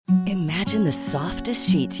Imagine the softest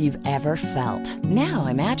sheets you've ever felt. Now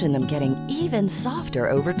imagine them getting even softer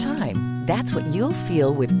over time. That's what you'll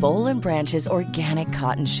feel with Boll and Branch's organic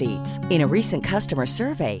cotton sheets. In a recent customer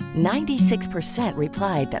survey, 96%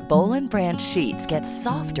 replied that Boll and Branch sheets get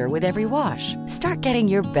softer with every wash. Start getting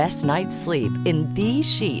your best night's sleep in these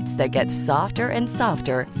sheets that get softer and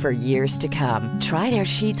softer for years to come. Try their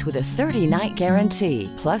sheets with a 30-night guarantee.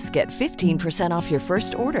 Plus, get 15% off your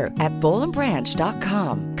first order at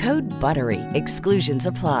bollandbranch.com. Code BUTTERY. Exclusions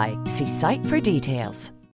apply. See site for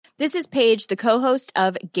details. This is Paige, the co-host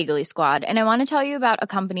of Giggly Squad, and I want to tell you about a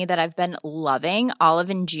company that I've been loving,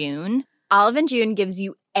 Olive & June. Olive & June gives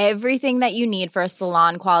you everything that you need for a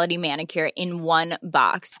salon-quality manicure in one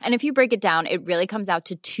box. And if you break it down, it really comes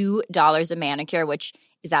out to $2 a manicure, which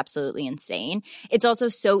is absolutely insane. It's also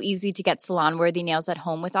so easy to get salon-worthy nails at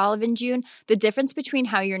home with Olive & June. The difference between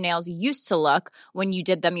how your nails used to look when you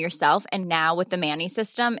did them yourself and now with the Mani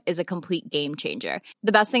system is a complete game changer.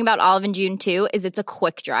 The best thing about Olive & June, too, is it's a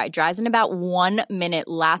quick dry. Dries in about 1 minute,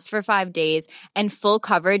 lasts for 5 days, and full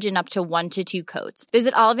coverage in up to 1 to 2 coats.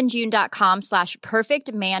 Visit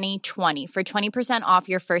oliveandjune.com/perfectmani20 for 20% off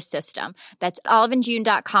your first system. That's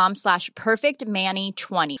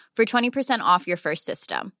oliveandjune.com/perfectmani20 for 20% off your first system.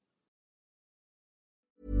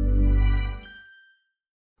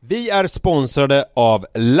 Vi är sponsrade av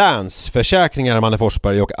Länsförsäkringar, Manne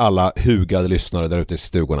Forsberg och alla hugade lyssnare där ute i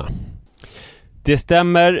stugorna. Det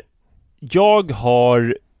stämmer. Jag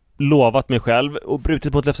har lovat mig själv och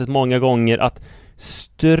brutit mot löftet många gånger att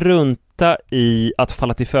strunta i att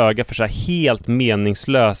falla till föga för så här helt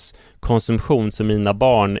meningslös konsumtion som mina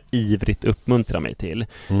barn ivrigt uppmuntrar mig till.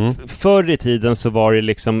 Förr i tiden så var det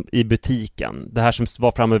liksom i butiken, det här som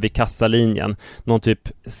var framme vid kassalinjen, någon typ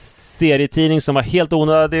serietidning som var helt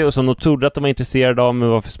onödig och som de trodde att de var intresserade av men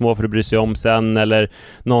var för små för att bry sig om sen, eller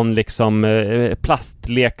någon liksom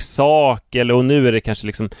plastleksak, eller och nu är det kanske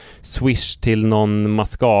liksom Swish till någon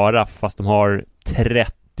mascara fast de har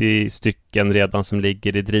 30 stycken redan som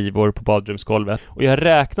ligger i drivor på badrumsgolvet. Och jag har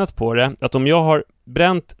räknat på det att om jag har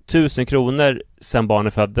bränt 1000 kronor sen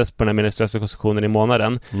barnen föddes på den här meningslösa konsumtionen i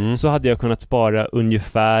månaden, så hade jag kunnat spara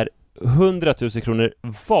ungefär 100 000 kronor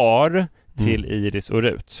var till Iris och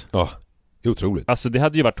Rut. Ja, det är otroligt. Alltså det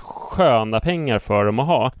hade ju varit sköna pengar för dem att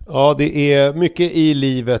ha. Ja, det är mycket i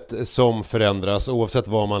livet som förändras oavsett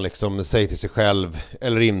vad man liksom säger till sig själv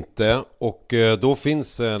eller inte. Och då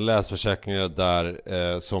finns Länsförsäkringar där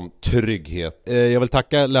som trygghet. Jag vill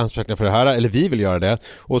tacka Länsförsäkringar för det här, eller vi vill göra det.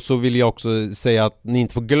 Och så vill jag också säga att ni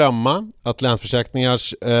inte får glömma att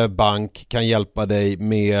Länsförsäkringars bank kan hjälpa dig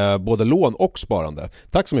med både lån och sparande.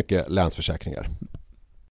 Tack så mycket, Länsförsäkringar.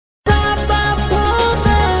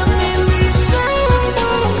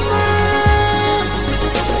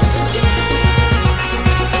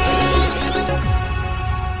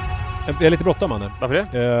 Jag är lite bråttom, Manne. Varför det?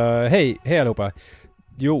 Hej allihopa.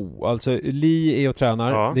 Jo, alltså Li är och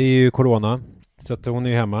tränar. Ja. Det är ju corona. Så att hon är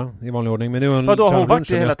ju hemma i vanlig ordning. Men nu har Vadå, har hon varit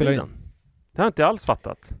det hela tiden? tiden? Det har jag inte alls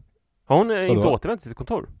fattat. Har hon inte återvänt till sitt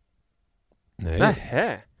kontor? Nej.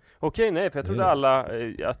 Nähä. Okej, nej, för jag trodde alla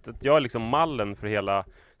att jag är liksom mallen för hela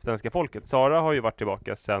svenska folket. Sara har ju varit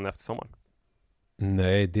tillbaka sen efter sommaren.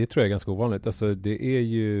 Nej, det tror jag är ganska ovanligt. Alltså det är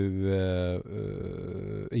ju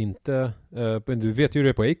inte... du vet ju hur det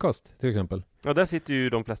är på Acast till exempel. Ja, där sitter ju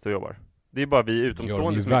de flesta och jobbar. Det är bara vi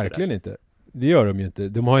utomstående ju som verkligen inte. Det gör de ju inte.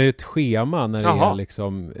 De har ju ett schema när det är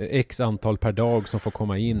liksom x antal per dag som får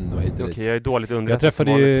komma in och hit och dit. Okej, jag är dåligt underrättad.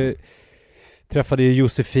 Jag träffade ju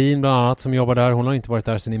Josefin bland annat som jobbar där. Hon har inte varit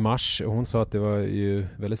där sedan i mars. Och hon sa att det var ju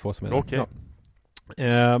väldigt få som är där. Okej. Ja.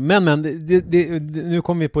 Men nu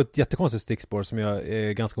kommer vi på ett jättekonstigt stickspår som jag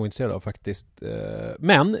är ganska ointresserad av faktiskt.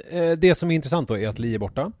 Men det som är intressant då är att Li är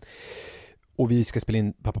borta och vi ska spela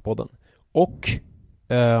in Pappapodden. Och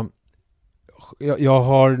jag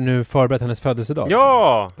har nu förberett hennes födelsedag.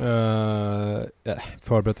 Ja!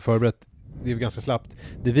 Förberett. Det är ganska slappt.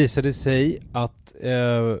 Det visade sig att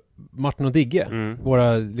Martin och Digge,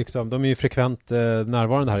 våra liksom, de är ju frekvent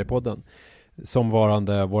närvarande här i podden som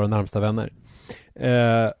varande våra närmsta vänner.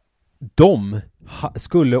 De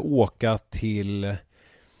skulle åka till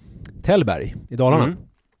Tällberg i Dalarna.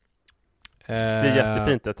 Det är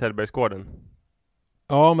jättefint där, Tällbergsgården.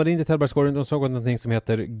 Ja, men det är inte Tällbergsgården. De såg någonting som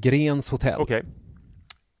heter Grens hotell. Okej.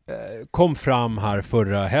 Kom fram här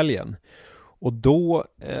förra helgen. Och då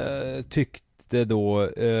tyckte då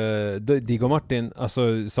Digge och Martin,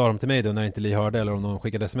 alltså sa de till mig då när inte Li hörde eller om de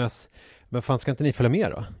skickade sms. Men fan, ska inte ni följa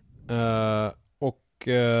med då?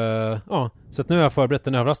 Så att nu har jag förberett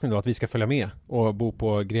en överraskning då att vi ska följa med och bo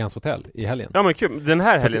på Grens hotell i helgen. Ja, men kul. Den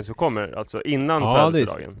här helgen så kommer alltså innan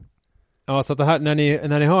födelsedagen. Ja, så att det här, när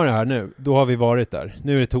ni hör det här nu, då har vi varit där.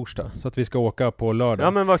 Nu är det torsdag, så att vi ska åka på lördag.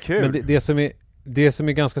 Ja, men vad kul. Men det som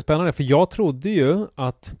är ganska spännande, för jag trodde ju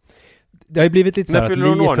att det har ju blivit lite så här att Li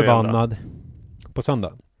är förbannad på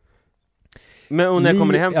söndag. Men och när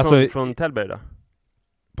kommer ni hem från Tällberg då?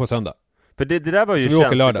 På söndag. För det där var ju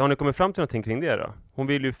känsligt. Har ni kommit fram till någonting kring det då? Hon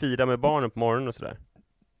vill ju fira med barnen på morgonen och sådär.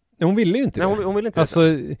 Hon ville ju inte det. Hon ville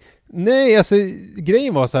inte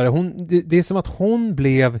grejen var så här, det är som att hon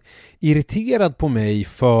blev irriterad på mig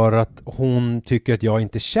för att hon tycker att jag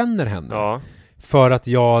inte känner henne. Ja. För att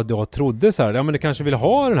jag då trodde så här, ja men du kanske vill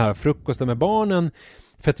ha den här frukosten med barnen.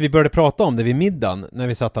 För att vi började prata om det vid middagen när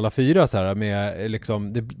vi satt alla fyra så här med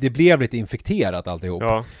liksom, det blev lite infekterat alltihop.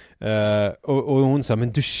 Ja. Och hon sa,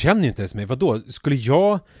 men du känner ju inte ens mig, vadå?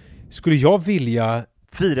 Skulle jag vilja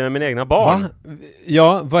fira med mina egna barn? Va?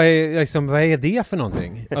 Ja, vad är det för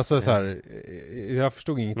någonting? Alltså så här, jag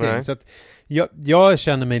förstod ingenting. Nej. Så att jag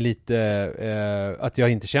känner mig lite att jag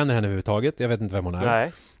inte känner henne överhuvudtaget. Jag vet inte vem hon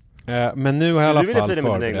är. Nej. Men nu har jag i alla fall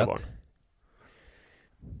förberett.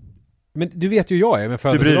 Men du vet ju jag är med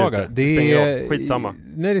födelsedagar. Det är skitsamma.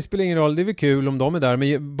 Nej, det spelar ingen roll. Det är väl kul om de är där.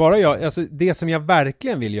 Men bara jag, alltså det som jag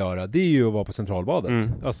verkligen vill göra, det är ju att vara på Centralbadet.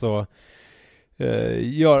 Alltså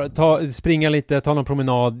springa lite, ta någon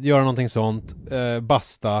promenad, göra någonting sånt,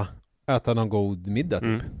 basta, äta någon god middag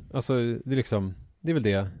typ. Alltså det är liksom, det är väl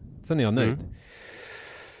det. Sen är jag nöjd.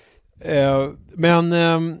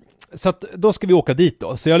 Så att då ska vi åka dit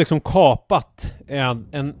då. Så jag har liksom kapat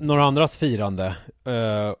några andras firande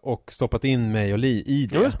och stoppat in mig och Li i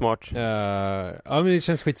det. Det är smart. Ja, men det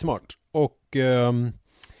känns skitsmart. Och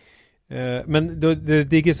men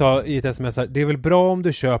Digge sa i ett sms här, det är väl bra om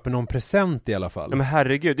du köper någon present i alla fall. Ja, men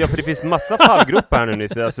herregud, ja, för det finns massa fallgrupper här nu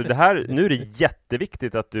Nisse. Alltså nu är det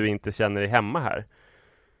jätteviktigt att du inte känner dig hemma här.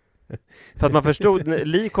 För att man förstod,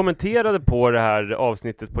 Li kommenterade på det här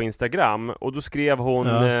avsnittet på Instagram och då skrev hon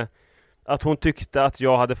att hon tyckte att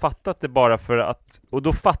jag hade fattat det bara för att, och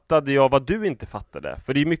då fattade jag vad du inte fattade.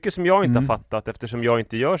 För det är mycket som jag inte har fattat eftersom jag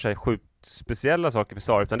inte gör så här sjukt speciella saker för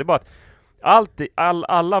Sara, utan det är bara att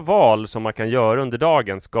alla val som man kan göra under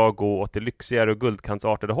dagen ska gå åt det lyxigare och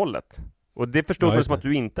guldkantsartade hållet. Och det förstod man som att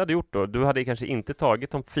du inte hade gjort då. Du hade kanske inte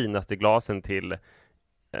tagit de finaste glasen till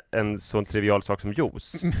en sån trivial sak som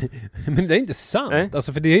juice. Men det är inte sant.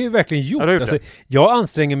 Alltså, för det är ju verkligen gjort. Ja, alltså, jag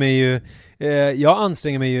anstränger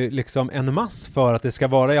mig ju liksom en mass för att det ska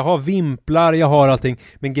vara, jag har vimplar, jag har allting.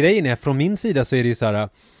 Men grejen är, från min sida så är det ju så här,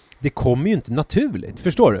 det kommer ju inte naturligt.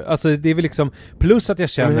 Förstår du? Alltså det är väl liksom, plus att jag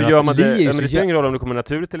känner att Li är ju men det spelar ingen roll om det kommer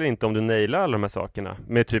naturligt eller inte om du nailar alla de här sakerna.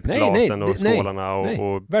 Med typ glasen och skålarna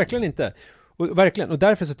och verkligen inte. Och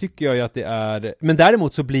därför så tycker jag ju att det är, men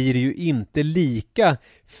däremot så blir det ju inte lika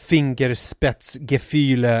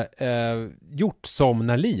fingerspetsgefühle gjort som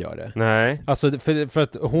när Li gör det. Nej. Alltså för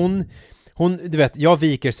att hon, du vet, jag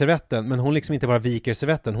viker servetten, men hon liksom inte bara viker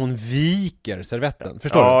servetten, hon viker servetten.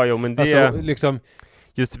 Förstår du? Ja, jo, men det alltså, liksom,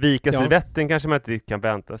 just vika servetten kanske man inte kan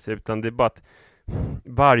vänta sig, utan det är bara att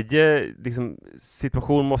varje liksom,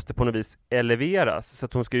 situation måste på något vis eleveras, så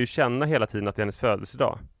att hon ska ju känna hela tiden att det är hennes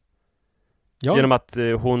födelsedag. Ja. Genom att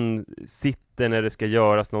hon sitter när det ska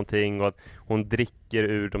göras någonting och att hon dricker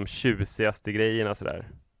ur de tjusigaste grejerna sådär.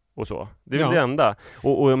 Och så. Det är väl det enda.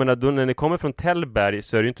 Och jag menar, då, när ni kommer från Tällberg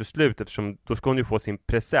så är det ju inte slut, eftersom då ska hon ju få sin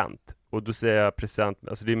present. Och då säger jag present,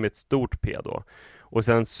 alltså det är med ett stort P då. Och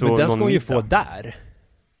sen så men den ska hon ju få där.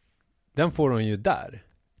 Den får hon ju där.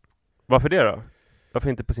 Varför det då? Varför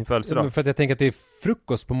inte på sin födelsedag? Ja, för att jag tänker att det är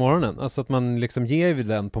frukost på morgonen. Alltså att man liksom ger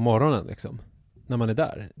den på morgonen liksom. När man är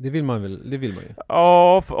där. Det vill man ju.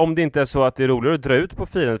 Ja, om det inte är så att det är roligare att dra ut på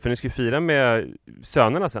firandet, för ni ska ju fira med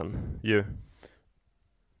sönerna sen ju.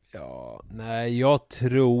 Ja, nej, jag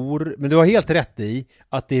tror, men du har helt rätt i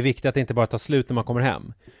att det är viktigt att det inte bara tar slut när man kommer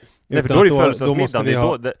hem. Nej, för då är det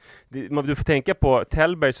födelsedagsmiddagen. Du får tänka på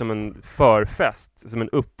Tällberg som en förfest, som en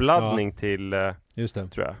uppladdning till just det.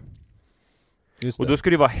 Tror jag. Just och det. då ska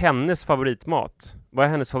det vara hennes favoritmat. Vad är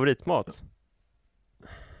hennes favoritmat?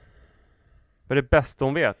 Vad är det bästa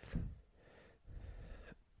hon vet?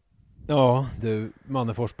 Ja, du,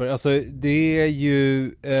 Manne Forsberg. Alltså, det är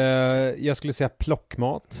ju, jag skulle säga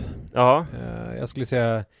plockmat. Ja. Jag skulle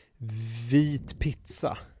säga vit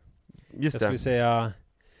pizza. Just jag skulle säga,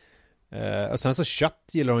 och sen så kött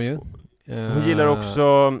gillar hon ju. Hon gillar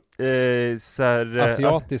också så här,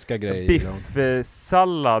 asiatiska grejer.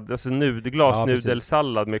 Biffsallad, alltså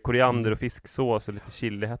nudelsallad med koriander och fisksås och lite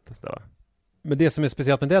chilihett och sådär. Men det som är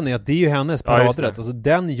speciellt med den är att det är ju hennes paradrätt. Alltså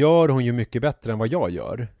den gör hon ju mycket bättre än vad jag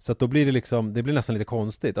gör. Så att då blir det liksom, det blir nästan lite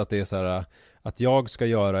konstigt att det är så här, att jag ska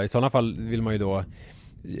göra, i sådana fall vill man ju då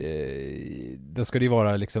då ska det ju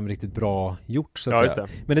vara liksom riktigt bra gjort så att Ja, just säga.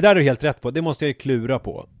 det. Men det där är du helt rätt på. Det måste jag ju klura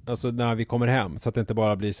på. Alltså när vi kommer hem. Så att det inte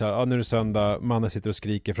bara blir så här, nu är det söndag, mannen sitter och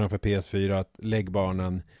skriker framför PS4 att lägg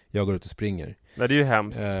barnen, jag går ut och springer. Nej, det är ju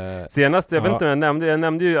hemskt. Senast, jag vet inte om jag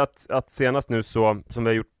nämnde ju att senast nu så, som vi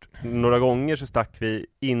har gjort några gånger, så stack vi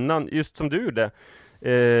innan, just som du gjorde,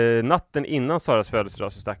 natten innan Saras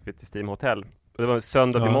födelsedag så stack vi till Steam Hotel. Och det var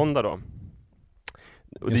söndag till måndag då.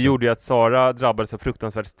 Och det gjorde ju att Sara drabbades av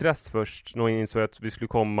fruktansvärd stress först. När hon insåg att vi skulle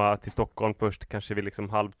komma till Stockholm först kanske vid liksom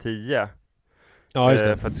 9:30. Ja, just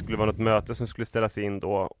det. För att det skulle vara något möte som skulle ställas in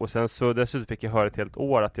då. Och sen så dessutom fick jag höra ett helt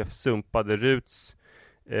år att jag sumpade Ruts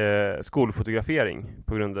skolfotografering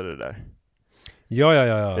på grund av det där.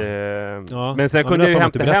 Ja. Men sen kunde jag ju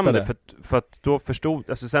hämta hem det det. för att då förstod,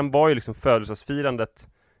 alltså sen var ju liksom födelsedagsfirandet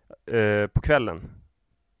på kvällen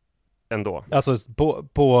ändå. Alltså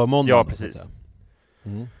på måndag. Ja, precis.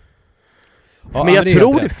 Mm. Ja, men jag det är tror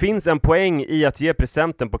helt det rätt. finns en poäng i att ge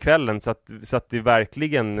presenten på kvällen så att det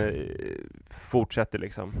verkligen fortsätter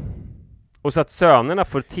liksom. Och så att sönerna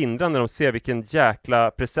får tindra när de ser vilken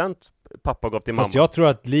jäkla present pappa gav till mamma. Fast jag tror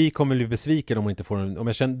att Li kommer bli besviken om hon inte får en... Om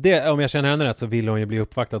jag känner henne rätt så vill hon ju bli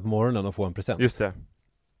uppvaktad på morgonen och få en present. Just det.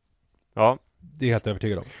 Ja. Det är jag helt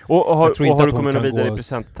övertygad om. Och har du hon kommit kan vidare gå i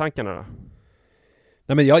presenttankarna då?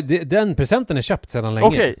 Nej men den presenten är köpt sedan länge.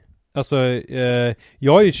 Okej. Alltså,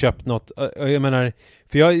 jag har ju köpt något, jag menar,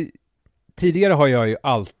 för tidigare har jag ju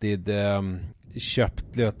alltid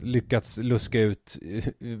lyckats luska ut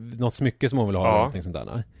något smycke som hon vill ha eller någonting sånt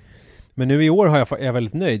där. Men nu i år är jag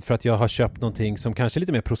väldigt nöjd för att jag har köpt någonting som kanske är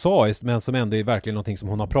lite mer prosaiskt men som ändå är verkligen någonting som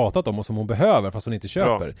hon har pratat om och som hon behöver fast hon inte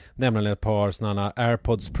köper. Ja. Nämligen ett par sådana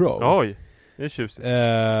AirPods Pro. Oj, det är tjusigt.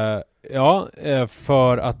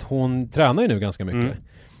 För att hon tränar ju nu ganska mycket.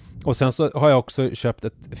 Och sen så har jag också köpt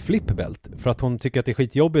ett flipbelt för att hon tycker att det är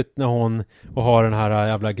skitjobbigt när hon har den här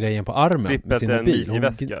jävla grejen på armen Flippet med sin är mobil. en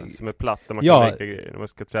miniväska som är platt där man kan lägga grejer när man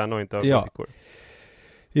ska träna och inte ha fickor.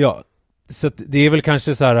 Ja, så att det är väl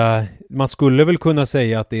kanske så här, man skulle väl kunna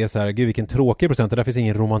säga att det är så här, gud vilken tråkig present, där finns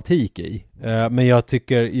ingen romantik i. Men jag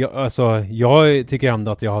tycker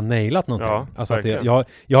ändå att jag har nailat någonting. Ja, alltså att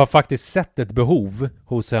jag har faktiskt sett ett behov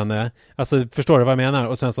hos henne. Alltså förstår du vad jag menar?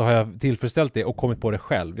 Och sen så har jag tillfredsställt det och kommit på det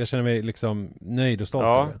själv. Jag känner mig liksom nöjd och stolt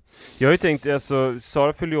över det. Jag har ju tänkt, alltså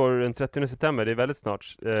Sara fyller år den 30 september, det är väldigt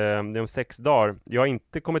snart. Det är om 6 dagar. Jag har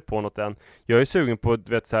inte kommit på något än. Jag är sugen på,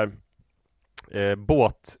 du vet så här,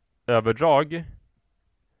 båtöverdrag.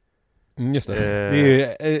 Just det.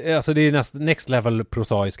 Det är ju alltså det är next level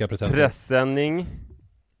prosaiska presenter. Pressändning.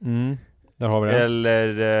 Där har vi det.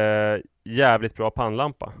 Eller jävligt bra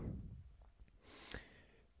pannlampa.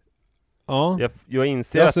 Ja. Jag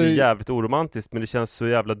inser att det är jävligt oromantiskt, men det känns så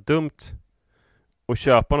jävla dumt att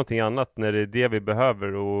köpa någonting annat när det är det vi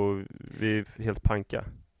behöver och vi är helt panka.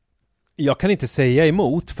 Jag kan inte säga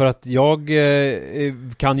emot för att jag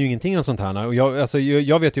kan ju ingenting om sånt här. Och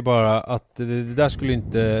jag vet ju bara att det där skulle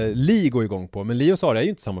inte Li gå igång på. Men Li och Sara är ju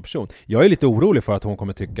inte samma person. Jag är lite orolig för att hon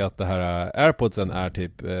kommer tycka att det här AirPodsen är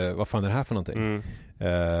typ, vad fan är det här för någonting?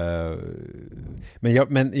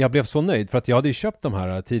 Men jag blev så nöjd för att jag hade ju köpt de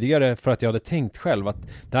här tidigare för att jag hade tänkt själv att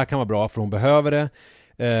det här kan vara bra för hon behöver det.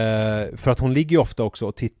 För att hon ligger ju ofta också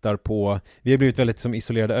och tittar på, vi har blivit väldigt som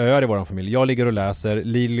isolerade öar i vår familj. Jag ligger och läser,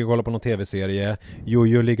 Li ligger och kollar på någon tv-serie,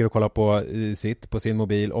 Jojo ligger och kollar på sin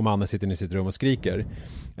mobil och mannen sitter i sitt rum och skriker.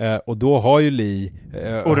 Och då har ju Li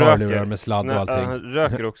hörlurar med sladd och allting. Han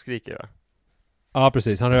röker och skriker, va? Ja,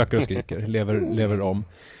 precis, han röker och skriker, lever om.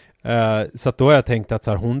 Så att då har jag tänkt att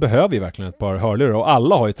så här, hon behöver ju verkligen ett par hörlurar och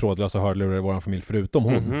alla har ju trådlösa hörlurar i vår familj förutom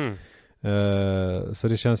hon. Så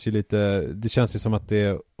det känns ju som att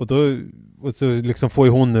det och så liksom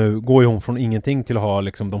går ju hon från ingenting till att ha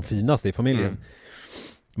liksom de finaste i familjen.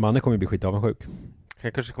 Mannen kommer ju bli skitavundsjuk.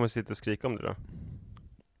 Jag kanske kommer sitta och skrika om det då.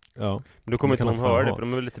 Ja. Men då kommer inte hon höra det, för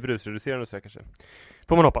de är lite brusreducerande så här kanske.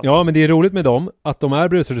 Får man hoppas. Ja, men det är roligt med dem att de är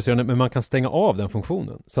brusreducerande, men man kan stänga av den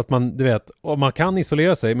funktionen. Så att man, du vet, och man kan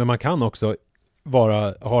isolera sig, men man kan också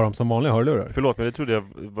ha dem som vanliga hörlurar. Förlåt, men det trodde jag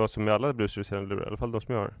var som med alla brusreducerande lurar, i alla fall de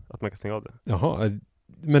som jag har, att man kan stänga av det. Jaha,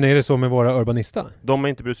 men är det så med våra Urbanista? De är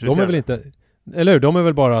inte brusreducerande. De är väl inte, eller hur? De är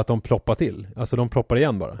väl bara att de ploppar till. Alltså de ploppar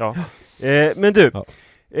igen bara. Ja. Men du. Ja.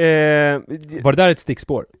 Var det där ett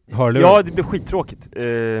stickspår? Hörlurar? Ja, det blev skittråkigt,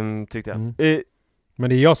 tyckte jag. Men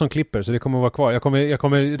det är jag som klipper, så det kommer att vara kvar. Jag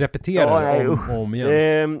kommer repetera det om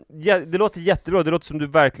igen. Det låter jättebra. Det låter som du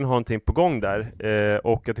verkligen har någonting på gång där.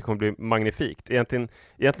 Och att det kommer bli magnifikt.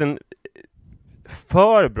 Egentligen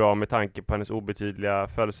för bra med tanke på hennes obetydliga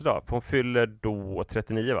födelsedag. För hon fyller då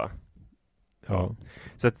 39, va? Ja.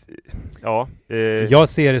 Så att, ja. Jag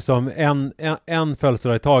ser det som en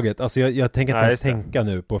födelsedag i taget. Alltså jag tänker inte ens tänka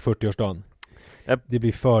nu på 40-årsdagen. Det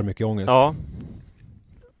blir för mycket ångest. Ja.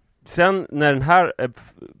 Sen när den här är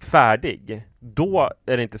färdig, då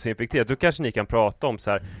är det inte så infekterat. Då kanske ni kan prata om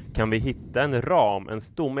så här, kan vi hitta en ram, en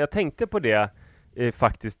stomme? Jag tänkte på det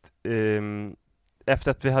faktiskt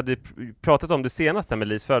efter att vi hade pratat om det senaste med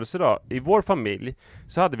Lis födelsedag. I vår familj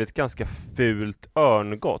så hade vi ett ganska fult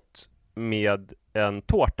örngott med en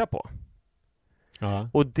tårta på. Ja.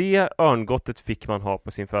 Och det örngottet fick man ha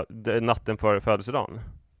på sin natten före födelsedagen.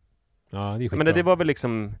 Ja, det är skitbra. Men det var väl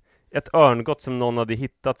liksom ett örngott som någon hade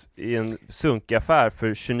hittat i en sunkig affär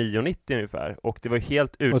för 29,90 ungefär. Och det var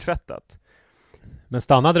helt uttvättat. Men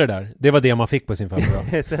stannade det där? Det var det man fick på sin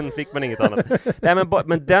födelsedag. Sen fick man inget annat. Nej,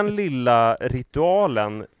 men den lilla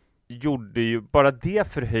ritualen gjorde ju, bara det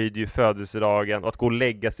förhöjde ju födelsedagen och att gå och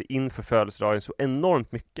lägga sig inför födelsedagen så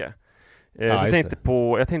enormt mycket. Så jag tänkte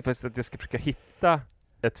faktiskt att jag ska försöka hitta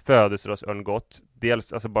ett födelsedagsörngott.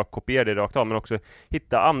 Dels alltså bara kopiera det rakt av, men också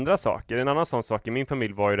hitta andra saker. En annan sån sak i min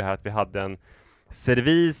familj var ju det här att vi hade en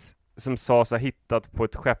servis som sades ha hittat på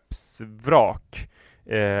ett skeppsvrak.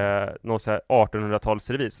 Någon så här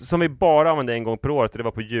 1800-talsservis som vi bara använde en gång per år, och det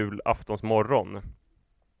var på julaftons morgon.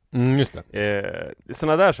 Just det.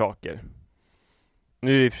 Sådana där saker.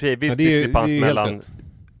 Nu är det i och för sig viss diskrepans mellan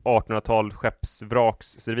 1800-tal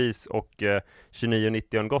skeppsvraksservis och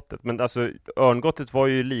 29,90 örngottet. Men alltså örngottet var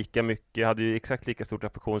ju lika mycket, hade ju exakt lika stort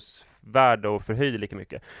affektionsvärde och förhöjde lika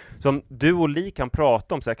mycket. Så om du och Li kan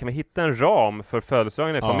prata om så här, kan vi hitta en ram för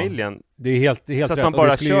födelsedagen i familjen? Det är helt så att rätt. man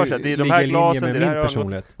bara kör så här, det är de här glasen, det är min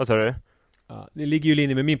personlighet. Vad sa du? Ja, det ligger ju i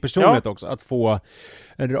linje med min personlighet också, att få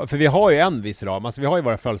för vi har ju en viss ram, alltså vi har ju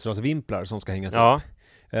våra födelsedagsvimplar som ska hängas upp.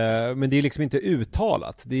 Men det är liksom inte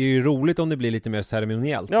uttalat. Det är ju roligt om det blir lite mer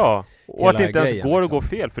ceremoniellt. Ja, och att det inte ens går liksom att gå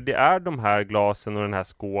fel. För det är de här glasen och den här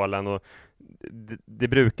skålen. Och det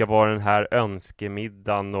brukar vara den här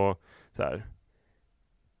önskemiddagen och så här.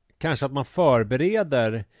 Kanske att man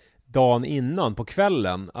förbereder dagen innan på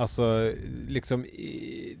kvällen. Alltså liksom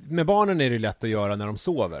med barnen är det lätt att göra när de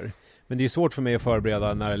sover. Men det är svårt för mig att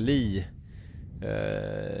förbereda när Li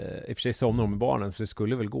i och för sig somnar med barnen, så det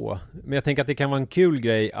skulle väl gå. Men jag tänker att det kan vara en kul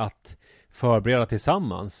grej att förbereda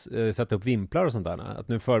tillsammans, sätta upp vimplar och sånt där. Att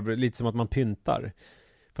nu lite som att man pyntar.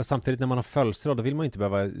 Fast samtidigt när man har födelsedag, då vill man ju inte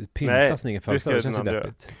behöva pynta sin egen födelsedag. Det känns ju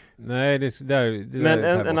deppigt. Nej, men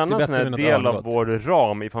en annan sån här del av vår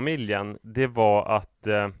ram i familjen, det var att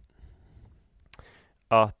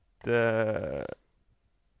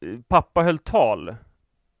pappa höll tal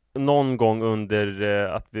någon gång under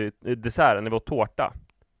desserten, det var tårta.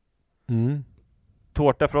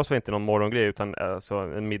 Tårta för oss var inte någon morgongrej, utan alltså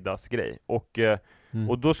en middagsgrej. Och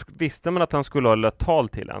då visste man att han skulle hålla tal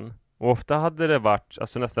till en. Och ofta hade det varit,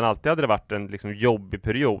 alltså nästan alltid hade det varit en liksom jobbig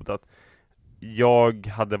period. Att jag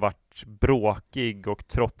hade varit bråkig och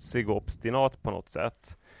trotsig och obstinat på något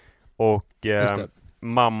sätt. Och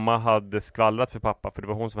mamma hade skvallrat för pappa, för det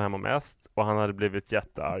var hon som var hemma mest, och han hade blivit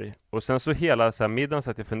jättearg. Och sen så hela så här middagen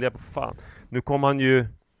så att jag funderade på, fan, nu kommer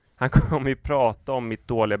han kommer ju prata om mitt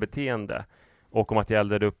dåliga beteende och om att jag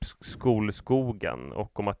eldade upp skolskogen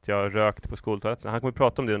och om att jag rökt på skoltoaletten. Han kommer ju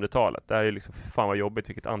prata om det under talet. Det här är liksom, fan vad jobbigt,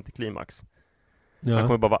 vilket antiklimax. Ja. Han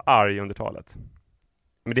kommer bara vara arg under talet.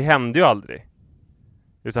 Men det hände ju aldrig.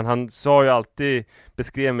 Utan han sa ju alltid,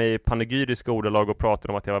 beskrev mig i panegyriska ordalag och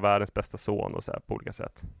pratade om att jag var världens bästa son och så här på olika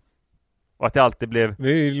sätt. Och att jag alltid blev...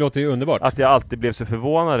 Det låter ju underbart. Att jag alltid blev så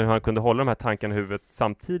förvånad hur han kunde hålla de här tankarna i huvudet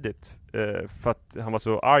samtidigt. För att han var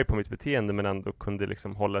så arg på mitt beteende, men ändå kunde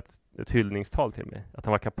liksom hålla ett hyllningstal till mig. Att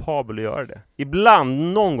han var kapabel att göra det.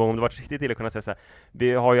 Ibland, någon gång, om det var riktigt illa, kunna säga så här: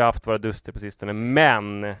 vi har ju haft våra duster på sistone,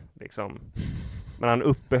 men liksom... Men han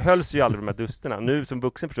uppehölls ju aldrig med de här dusterna. Nu som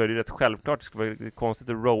vuxen förstår jag, det är rätt självklart. Det skulle vara konstigt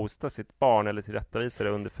att roasta sitt barn eller tillrättavisa det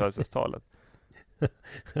under födelsedagstalet.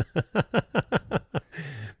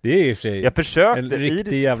 Det är i och för sig jag försökte, en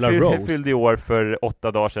riktig jävla roast. Fyllde i år för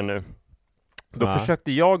 8 dagar sedan nu. Då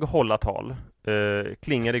försökte jag hålla tal,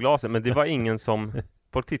 klingade i glasen, men det var ingen som...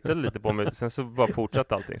 Folk tittade lite på mig, sen så bara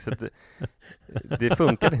fortsatte allting. Så att det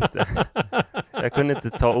funkade inte. Jag kunde inte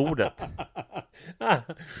ta ordet.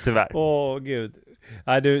 Tyvärr. Åh, gud.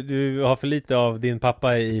 Nej, du har för lite av din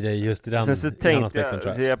pappa i dig just i den aspekten. Sen så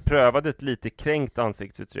tänkte jag prövade ett lite kränkt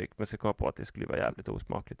ansiktsuttryck, men så kom jag på att det skulle vara jävligt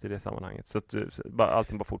osmakligt i det sammanhanget. Så att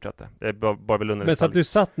allting bara fortsatte. Jag bara vill undra. Men så att du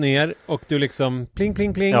satt ner och du liksom pling,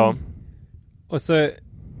 pling, pling. Ja. Och så...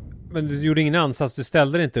 Men du gjorde ingen ansats, du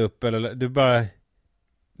ställde dig inte upp, eller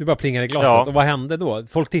du bara plingade i glaset. Ja. Och vad hände då?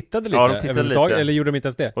 Folk tittade lite? Ja, de tittade lite. Eller gjorde de inte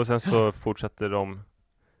ens det? Och sen så fortsatte de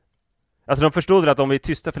Alltså de förstod att om vi är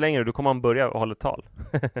tysta för länge då kommer han börja hålla tal.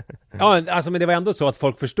 Ja, alltså men det var ändå så att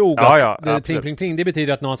folk förstod att det, pling, pling, pling, det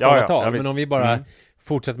betyder att någon ska hålla tal. Men om vi bara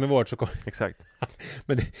fortsätter med vårt så kommer... Exakt.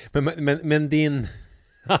 men din...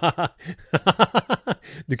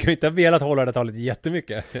 Du kan ju inte ha velat hålla det talet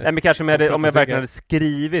jättemycket. Nej, men kanske om jag verkligen hade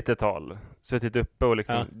skrivit ett tal, suttit uppe och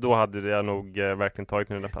liksom, då hade jag nog verkligen tagit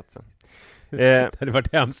den där platsen. Det hade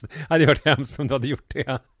varit hemskt om du hade gjort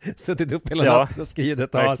det. Suttit upp hela natten och skrivit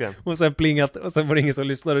ett tal och sen plingat och sen var det ingen som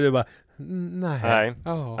lyssnade och du bara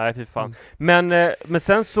nej, fy fan. Men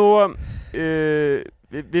sen så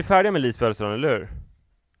vi är färdiga med Lis födelsedag, eller hur?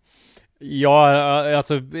 Ja,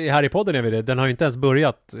 alltså här i podden är vi det. Den har ju inte ens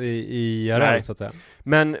börjat i IRL så att säga.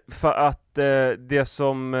 Men för att det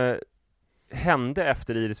som hände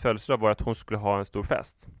efter Iris födelsedag var att hon skulle ha en stor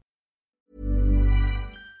fest.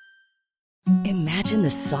 Imagine the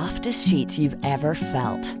softest sheets you've ever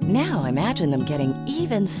felt. Now imagine them getting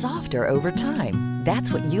even softer over time.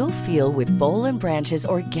 That's what you'll feel with Boll & Branch's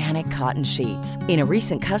organic cotton sheets. In a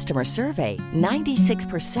recent customer survey,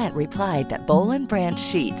 96% replied that Boll & Branch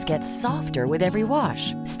sheets get softer with every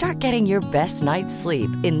wash. Start getting your best night's sleep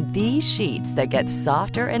in these sheets that get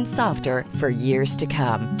softer and softer for years to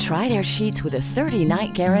come. Try their sheets with a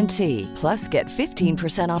 30-night guarantee. Plus, get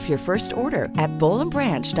 15% off your first order at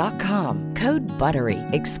bollandbranch.com. Code BUTTERY.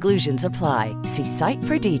 Exclusions apply. See site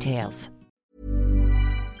for details.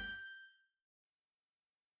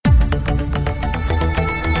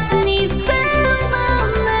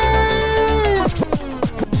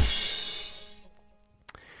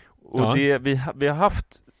 Och det vi har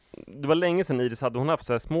haft, det var länge sedan Iris hon haft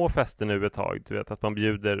så här små fester nu ett tag, du vet, att man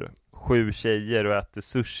bjuder 7 tjejer och äter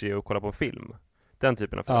sushi och kollar på en film. Den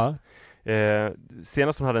typen av fest.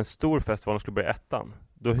 Senast hon hade en stor fest var hon skulle börja ettan.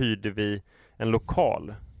 Då hyrde vi en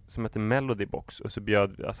lokal som heter Melody Box och så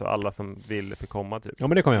bjöd alltså alla som ville fick komma typ. Ja,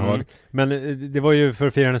 men det kommer jag ihåg. Men det var ju för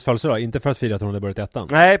att fira hennes födelsedag, inte för att fira att hon hade börjat ettan.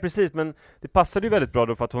 Nej, precis, men det passade ju väldigt bra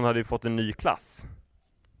då för att hon hade ju fått en ny klass.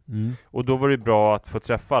 Och då var det bra att få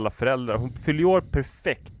träffa alla föräldrar. Hon fyller år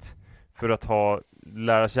perfekt för att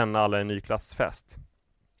lära känna alla i en ny klassfest.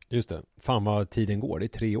 Just det. Fan vad tiden går. Det är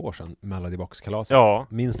 3 år sedan Melody Box-kalaset. Ja.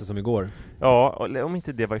 Minns det som igår. Ja, om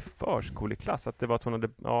inte det var i förskoleklass. Att det var att hon hade...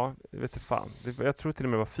 Ja, jag vet inte fan. Jag tror till och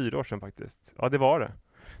med det var 4 år sedan faktiskt. Ja, det var det.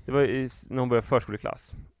 Det var när hon började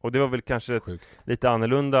förskoleklass. Och det var väl kanske ett lite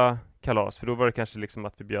annorlunda kalas. För då var det kanske liksom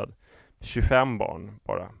att vi bjöd 25 barn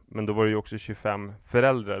bara. Men då var det ju också 25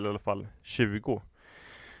 föräldrar, eller i alla fall 20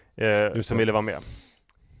 som ville vara med.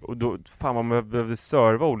 Och då, fan, man behövde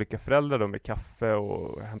serva olika föräldrar då med kaffe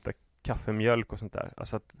och hämta kaffemjölk och sånt där.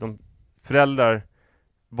 Alltså att föräldrar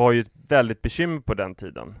var ju ett väldigt bekymmer på den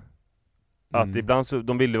tiden. Att ibland så,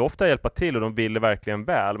 de ville ofta hjälpa till och de ville verkligen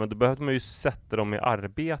väl, men då behövde man ju sätta dem i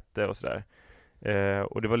arbete och sådär.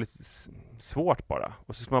 Och det var lite svårt bara.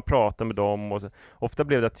 Och så skulle man prata med dem och så. Ofta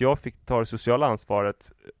blev det att jag fick ta det sociala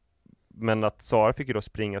ansvaret, men att Sara fick ju då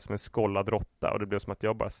springa som en skållad råtta och det blev som att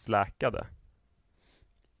jag bara släkade.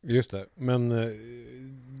 Just det, men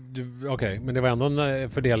men det var ändå en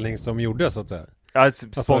fördelning som gjordes så att säga.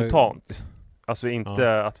 Alltså, spontant. Alltså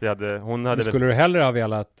inte att vi hade... Men skulle du hellre ha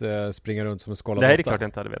velat springa runt som en skållad råtta? Nej, det är klart jag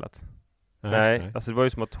inte hade velat. Nej, alltså det var ju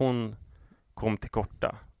som att hon kom till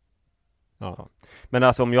korta. Ja. Men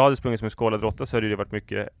alltså om jag hade sprungit som en skållad råtta så hade det varit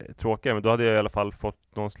mycket tråkigare. Men då hade jag i alla fall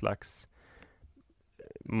fått någon slags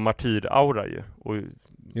martyraura ju. Och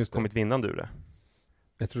kommit vinnande ur det.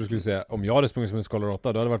 Jag tror du skulle säga, om jag hade sprungit som en skållad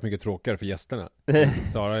råtta, då hade det varit mycket tråkigare för gästerna.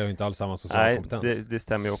 Sara är ju inte alls samma social kompetens. Nej, det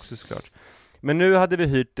stämmer ju också såklart. Men nu hade vi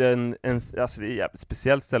hyrt alltså det är ett jävligt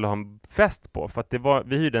speciellt ställe att ha en fest på. För att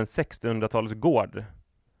vi hyrde en 1600-tals gård.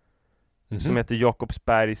 Som heter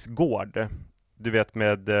Jakobsbergs gård. Du vet,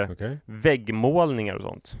 med väggmålningar och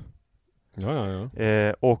sånt. Ja.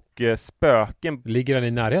 Och spöken. Ligger den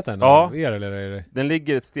i närheten? Ja, er, eller är det... Den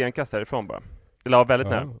ligger ett stenkast härifrån bara. Eller väldigt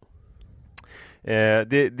nära.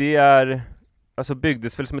 Det är... Alltså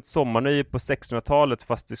byggdes väl som ett sommarnöje på 1600-talet,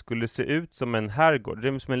 fast det skulle se ut som en herrgård. Det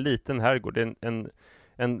är som en liten herrgård. Det är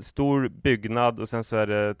en stor byggnad och sen så är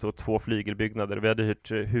det 2 flygelbyggnader. Vi hade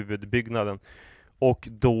hyrt huvudbyggnaden. Och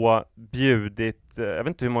då bjudit, jag vet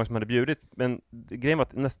inte hur många som hade bjudit, men grejen var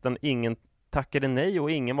att nästan ingen tackade nej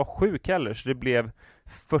och ingen var sjuk heller. Så det blev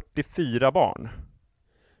 44 barn.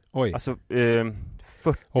 Oj. Alltså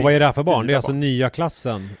 40. Och vad är det här för barn? Det är alltså nya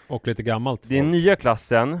klassen och lite gammalt folk. Det är nya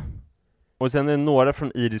klassen. Och sen är det några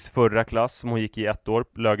från Iris förra klass som hon gick i 1 år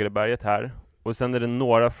på Lögareberget här. Och sen är det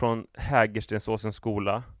några från Hägerstensåsens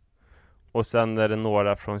skola. Och sen är det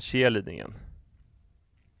några från Kjellidingen.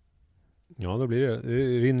 Ja, då blir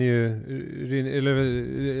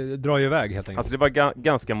det drar ju iväg helt enkelt. Alltså det var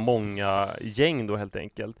ganska många gäng då helt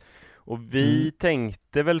enkelt. Och vi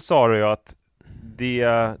tänkte väl, Sara och jag, att det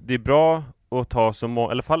är bra att ta så många,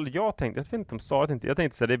 i alla fall jag vet inte om Sara tänkte, jag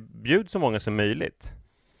tänkte så här, det bjud så många som möjligt.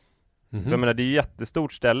 För jag menar, det är ju ett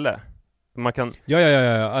jättestort ställe. Man kan...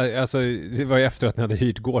 Ja. Alltså, det var ju efter att ni hade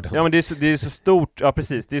hyrt gården. Ja, men det är så stort, ja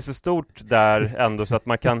precis, det är så stort där ändå så att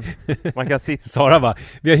man kan sitta... Sara bara,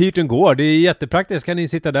 vi har hyrt en gård, det är jättepraktiskt, kan ni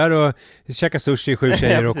sitta där och käka sushi, 7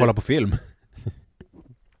 tjejer och kolla på film.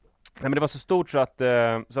 Nej, men det var så stort så att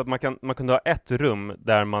man kunde ha ett rum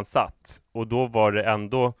där man satt, och då var det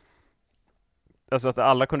ändå, alltså att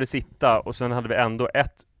alla kunde sitta, och sen hade vi ändå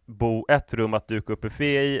ett rum att duka upp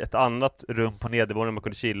buffé i, ett annat rum på nedervåningen man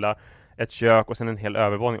kunde chilla, ett kök och sen en hel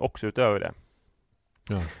övervåning också utöver det.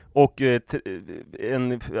 Ja. Och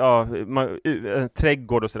en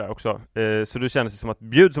trädgård och sådär också. Så då kändes det som att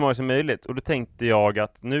bjud så många som möjligt. Och då tänkte jag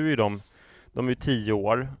att nu är de är ju 10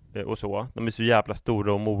 år och så. De är så jävla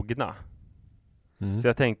stora och mogna. Så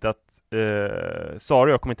jag tänkte att Sara och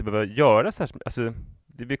jag kommer inte behöva göra så här. Alltså,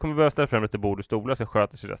 vi kommer behöva ställa fram lite bord och stolar, så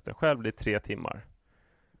sköter sig resten själv. Det är 3 timmar.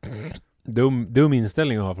 Dum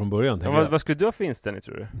inställning att ha från början. Ja, vad skulle du ha för inställning,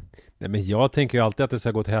 tror du? Nej, men jag tänker ju alltid att det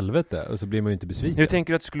ska gå till helvete, och så blir man ju inte besviken. Hur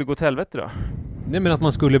tänker du att det skulle gå till helvete då? Nej, men att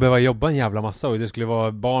man skulle behöva jobba en jävla massa, och det skulle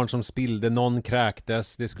vara barn som spillde, någon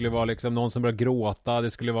kräktes, det skulle vara liksom någon som började gråta,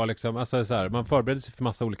 det skulle vara liksom, alltså så här, man förbereder sig för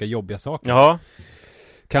massa olika jobbiga saker. Ja.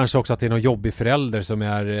 Kanske också att det är någon jobbig förälder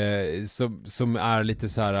som är lite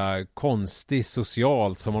så här konstig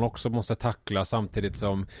socialt, som man också måste tackla samtidigt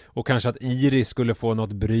som, och kanske att Iris skulle få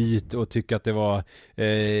något bryt och tycka att det var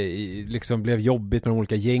liksom blev jobbigt med de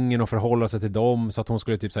olika gängen och förhålla sig till dem, så att hon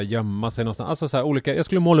skulle typ så här gömma sig någonstans. Alltså så här olika, jag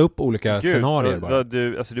skulle måla upp olika scenarier bara.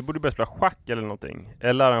 Du borde börja spela schack eller någonting,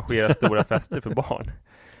 eller arrangera stora fester för barn.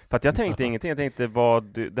 För att jag tänkte ingenting, jag tänkte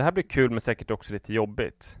det här blir kul men säkert också lite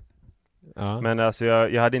jobbigt. Ja. Men alltså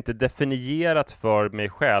jag hade inte definierat för mig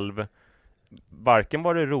själv varken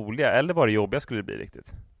vad det roliga eller vad det jobbiga skulle bli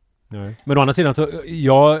riktigt. Nej. Men å andra sidan så,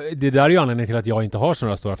 det där är ju anledningen till att jag inte har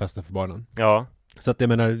sådana stora fester för barnen. Ja. Så att jag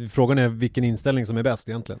menar, frågan är vilken inställning som är bäst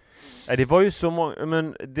egentligen. Nej, det var ju så många,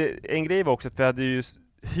 men en grej var också att vi hade ju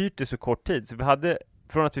hyrt det så kort tid, så vi hade,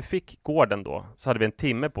 från att vi fick gården då, så hade vi en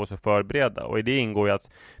timme på oss att förbereda, och i det ingår ju att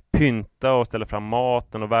pynta och ställa fram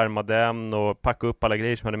maten och värma den och packa upp alla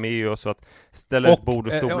grejer som hade med oss, och att ställa ut bord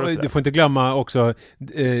och stolar och du får inte glömma också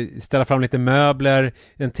ställa fram lite möbler,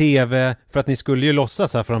 en tv, för att ni skulle ju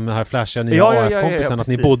låtsas här från de här flashiga nya AF-kompisen att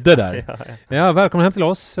ni bodde där. Ja, välkommen hem till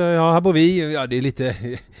oss. Ja, här bor vi. Ja, det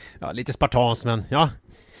är lite spartans, men ja.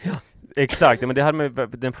 Exakt, men det hade med,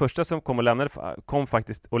 den första som kom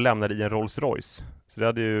faktiskt och lämnade i en Rolls Royce. Så det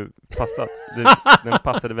hade ju passat. Den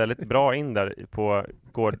passade väldigt bra in där på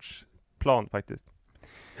gårdsplan faktiskt.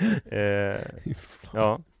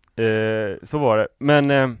 Så var det.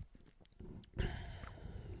 Men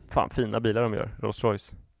fan, fina bilar de gör, Rolls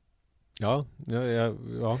Royce. Ja,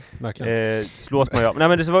 verkligen. Slås man ju av. Nej,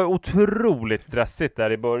 men det var otroligt stressigt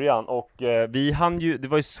där i början, och det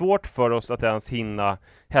var ju svårt för oss att ens hinna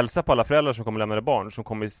hälsa på alla föräldrar som kom och lämnade barn, som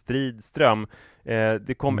kom i stridström.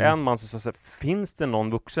 Det kom en man som sa så här, finns det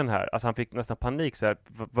någon vuxen här? Alltså han fick nästan panik så här,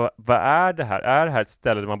 vad är det här? Är det här ett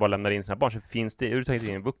ställe där man bara lämnar in sina barn, så finns det överhuvudtaget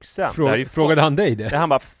ingen vuxen? Frågade han dig det? Nej, han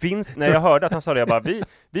bara, när jag hörde att han sa det, jag bara,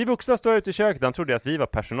 vi vuxna står ute i köket. Han trodde att vi var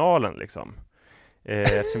personalen liksom.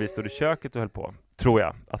 Eftersom vi stod i köket och höll på, tror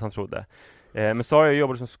jag att han trodde. Men Sara och jag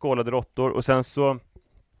jobbade som skålade råttor, och sen så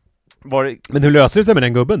var det... Men hur löser det sig med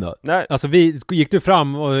den gubben då? Nej. Alltså gick du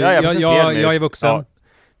fram och jag är vuxen? Ja,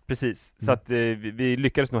 precis. Så att vi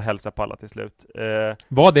lyckades nog hälsa på alla till slut.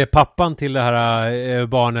 Var det pappan till det här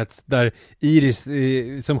barnet där Iris,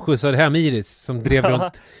 som skjutsade hem Iris, som drev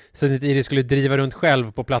runt, så att Iris skulle driva runt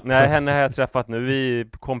själv på plattan? Nej, henne har jag träffat nu, vi är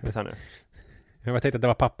kompisar nu. Jag tänkte att det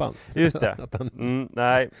var pappan. Just det.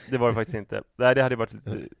 Nej, det var det faktiskt inte. Nej, det hade varit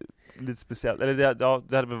lite speciellt. Eller det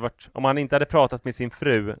hade väl varit, om han inte hade pratat med sin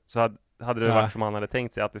fru, så hade det varit som han hade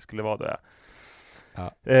tänkt sig att det skulle vara då.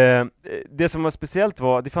 Ja. Det som var speciellt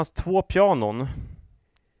var, det fanns 2 pianon.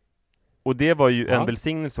 Och det var ju en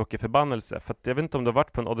välsignelse och en förbannelse. För att jag vet inte om du har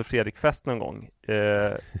varit på en Adolf Fredrik-fest någon gång.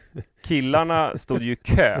 Killarna stod ju i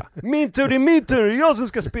kö. Min tur, det är min tur, det är jag som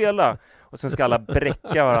ska spela. Och sen ska alla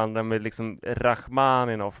bräcka varandra med liksom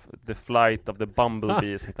Rachmaninoff, The Flight of the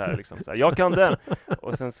Bumblebee och sånt där liksom. Så här, jag kan den!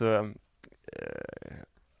 Och sen så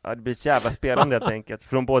det blir ett jävla spelande helt enkelt,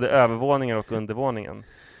 från både övervåningen och undervåningen.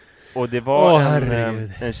 Och det var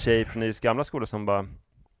en tjej från Iris gamla skola som bara...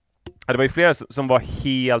 Det var ju flera som var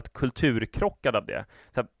helt kulturkrockade av det.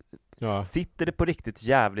 Så här, sitter det på riktigt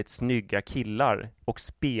jävligt snygga killar och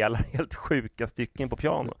spelar helt sjuka stycken på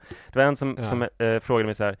piano? Det var en som frågade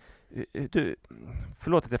mig så här, du,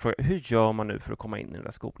 förlåt att jag frågar, hur gör man nu för att komma in i den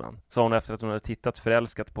där skolan? Sa hon efter att hon hade tittat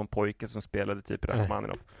förälskat på en pojke som spelade typ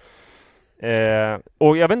Rachmaninov.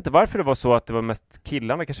 Och jag vet inte varför det var så att det var mest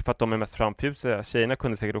killarna, kanske för att de är mest framfusiga. Tjejerna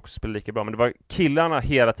kunde säkert också spela lika bra, men det var killarna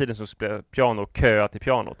hela tiden som spelade piano och köade till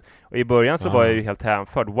pianot. Och i början så var jag ju helt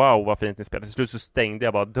hänförd. Wow, vad fint ni spelade. Till slut så stängde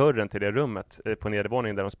jag bara dörren till det rummet på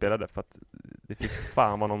nedervåningen där de spelade, för att det fick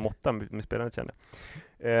fan vara någon måtta med spelandet, kände.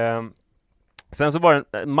 Sen så var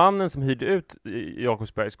det mannen som hyrde ut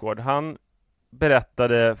Jakobsbergs gård. Han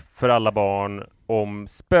berättade för alla barn om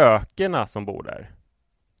spökena som bor där.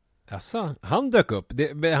 Alltså, han dök upp.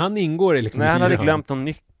 Han ingår i liksom... Nej, han hade glömt någon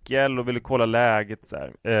nyckel och ville kolla läget så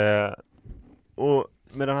här. Och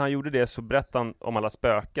medan han gjorde det så berättade han om alla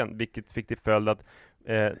spöken, vilket fick till följd att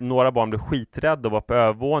några barn blev skiträdda och var på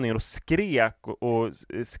övervåningen och skrek och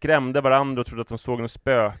skrämde varandra och trodde att de såg något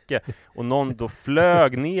spöke. Och någon då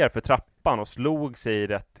flög ner för trappan och slog sig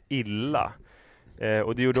rätt illa.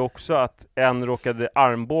 Och det gjorde också att en råkade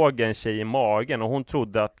armbåga en tjej i magen, och hon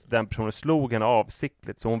trodde att den personen slog henne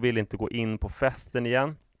avsiktligt, så hon ville inte gå in på festen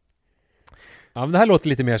igen. Ja, men det här låter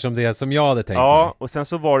lite mer som det som jag hade tänkt mig. Och sen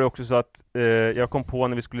så var det också så att jag kom på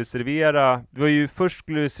när vi skulle servera, först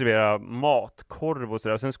skulle vi servera matkorv och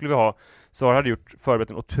sådär, sen skulle vi ha, Sara hade förberett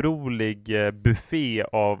en otrolig buffé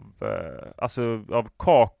av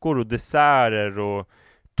kakor och desserter och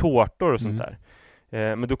tårtor och sånt där.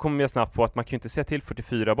 Men då kom jag snabbt på att man kan ju inte säga till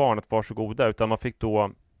 44 barn att vara så goda, utan man fick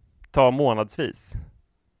då ta månadsvis.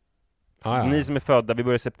 Ni som är födda, vi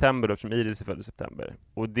börjar i september då, eftersom Iris är född i september.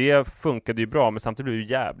 Och det funkade ju bra, men samtidigt blev det ju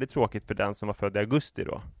jävligt tråkigt för den som var född i augusti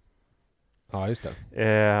då. Ja, just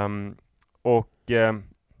det.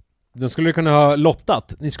 Då skulle du kunna ha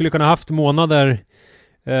lottat. Ni skulle kunna ha haft månader...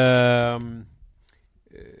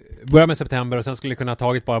 börja med september och sen skulle det kunna ha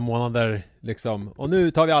tagit bara månader liksom. Och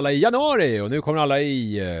nu tar vi alla i januari och nu kommer alla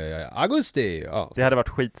i augusti. Ja, det hade varit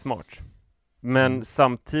skitsmart. Men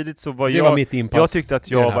samtidigt så var det var mitt inpass. Jag tyckte att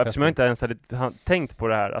eftersom jag inte ens hade tänkt på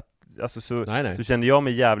det här, att, alltså, så kände jag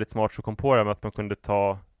mig jävligt smart, så kom på det med att man kunde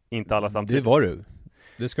ta inte alla samtidigt. Det var du.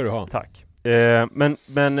 Det ska du ha. Tack.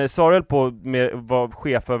 Men Sara höll på med, var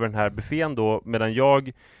chef över den här buffén då, medan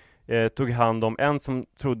jag tog hand om en som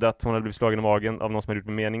trodde att hon hade blivit slagen i magen av någon som hade gjort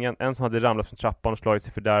med meningen, en som hade ramlat från trappan och slagit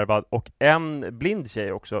sig fördärvad, och en blind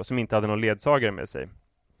tjej också som inte hade någon ledsagare med sig.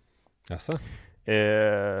 Jaså?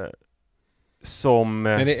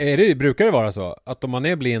 Men brukar det vara så att om man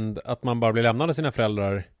är blind att man bara blir lämnad av sina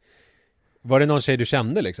föräldrar? Var det någon tjej du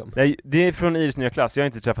kände liksom? Nej, det är från Iris nya klass. Jag har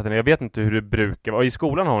inte träffat henne. Jag vet inte hur det brukar vara. I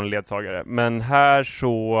skolan har hon en ledsagare. Men här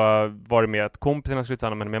så var det med att kompisarna skulle ta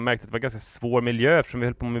hand om henne. Men jag märkte att det var ganska svår miljö eftersom vi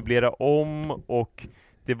höll på att möblera om. Och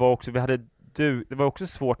det var också, det var också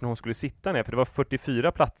svårt när hon skulle sitta ner. För det var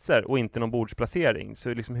 44 platser och inte någon bordsplacering.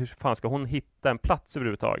 Så liksom, hur fan ska hon hitta en plats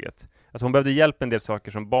överhuvudtaget? Alltså hon behövde hjälp med en del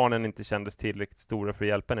saker som barnen inte kändes tillräckligt stora för att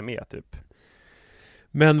hjälpa henne med typ.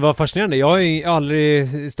 Men vad fascinerande, jag har aldrig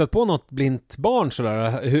stött på något blint barn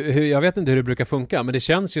sådär. Jag vet inte hur det brukar funka, men det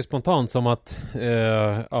känns ju spontant som att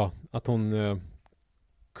att hon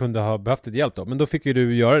kunde ha behövt ett hjälp då. Men då fick ju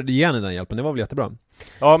du göra det igen i den hjälpen, det var väl jättebra.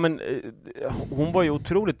 Ja, men hon var ju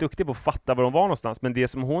otroligt duktig på att fatta var de var någonstans. Men det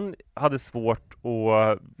som hon hade svårt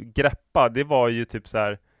att greppa, det var ju typ så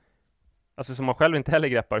här, alltså som man själv inte heller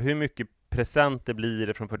greppar, hur mycket presenter blir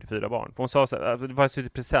det från 44 barn? För hon sa så här, det var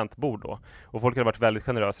ett presentbord då, och folk hade varit väldigt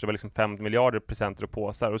generösa, det var liksom 5 miljarder presenter och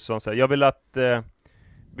påsar, och så sa jag vill att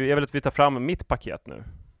vi tar fram mitt paket nu.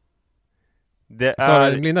 Det så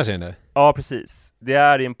är den blinda tjejen det? Ja, precis. Det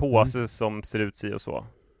är i en påse som ser ut si och så.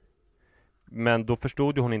 Men då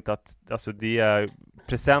förstod ju hon inte att alltså, det är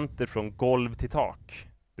presenter från golv till tak.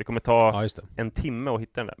 Det kommer ta en timme att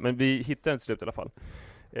hitta den där. Men vi hittade den till slut i alla fall.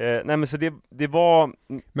 Nej, men så det var...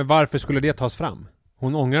 Men varför skulle det tas fram?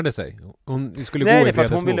 Hon ångrade sig. Hon skulle gå i för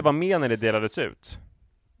att hon ville vara med när det delades ut.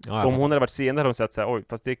 Ja, om hon hade varit sen hade hon sett så här, oj,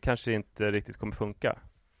 fast det kanske inte riktigt kommer funka.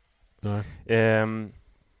 Nej.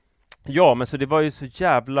 Ja, men så det var ju så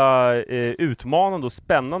jävla utmanande och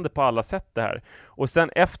spännande på alla sätt det här. Och sen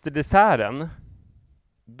efter desserten,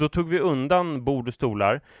 då tog vi undan bord och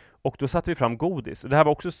stolar och då satte vi fram godis. Och det här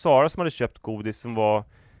var också Sara som hade köpt godis som var,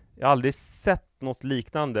 jag har aldrig sett något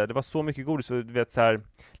liknande. Det var så mycket godis, och du vet så här,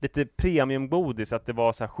 lite premiumgodis, att det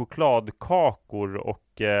var så här chokladkakor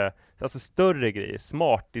och alltså större grejer,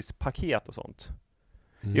 smartispaket och sånt.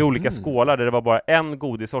 I olika skålar där det var bara en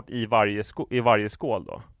godissort i varje skål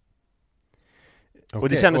då. Och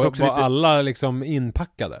det kändes också lite... alla liksom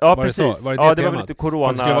inpackade? Ja, var precis. Det så? Var det ja, det var lite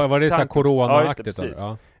corona. Var det så här corona-aktigt?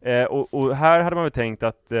 Ja, ja. Och här hade man väl tänkt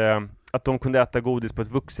att de kunde äta godis på ett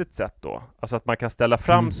vuxet sätt då. Alltså att man kan ställa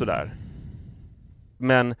fram sådär.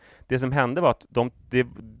 Men det som hände var att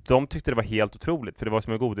de tyckte det var helt otroligt, för det var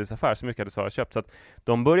som en godisaffär, så mycket hade Sara köpt, så att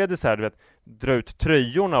de började så här, du vet, dra ut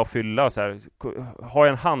tröjorna och fylla och så här, ha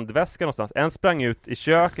en handväska någonstans. En sprang ut i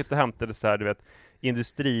köket och hämtade så här, du vet,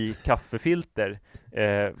 industrikaffefilter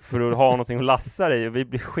för att ha någonting att lassa i, och vi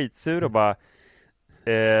blir skitsura och bara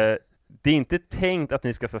det är inte tänkt att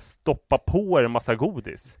ni ska så här, stoppa på er en massa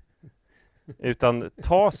godis, utan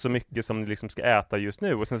ta så mycket som ni liksom ska äta just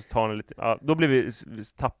nu, och sen så tar ni lite, ja, då blev vi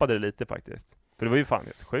tappade det lite faktiskt, för det var ju fan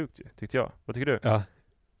helt sjukt ju, tyckte jag. Vad tycker du? Ja.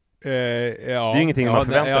 Det är ju ingenting man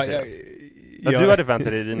förväntar sig. Ja, du hade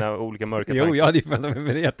förväntat dig dina olika mörka tankar. Jo, jag hade förväntat mig,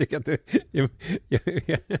 men jag tycker att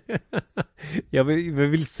jag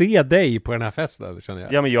vill se dig på den här festen, känner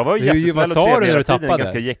jag. Ja, men jag var ju vad sa du när du tappade?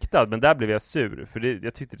 Ganska jäktad, men där blev jag sur, för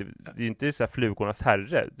jag tyckte det är ju inte så här flugornas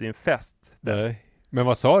herre, det är en fest. Nej. Men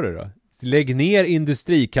vad sa du då? Lägg ner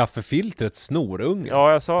industrikaffefiltret, snorunge.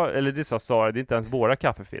 Ja, jag sa, eller det sa Sara, det är inte ens våra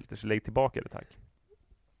kaffefilter, så lägg tillbaka det, tack.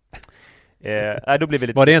 Då blev vi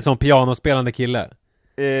lite... Var det en sån pianospelande kille?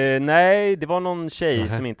 Nej, det var någon tjej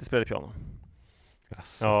som inte spelade piano.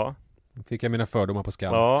 Yes. Ja. Då fick jag mina fördomar på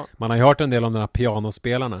skall. Ja. Man har ju hört en del om den här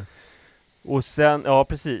pianospelarna. Och sen, ja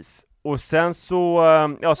precis. Och sen så,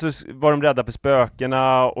 ja, så var de rädda för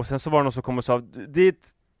spökena, och sen så var det någon som kom och sa, det är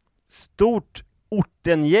ett stort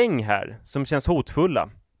ortengäng här som känns hotfulla.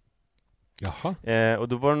 Jaha. Och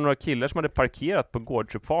då var det några killar som hade parkerat på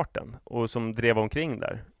gårdsuppfarten och som drev omkring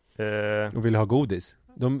där. Och ville ha godis.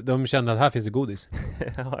 De kände att här finns det godis.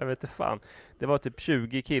 Ja, jag vet inte fan. Det var typ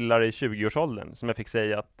 20 killar i 20-årsåldern som jag fick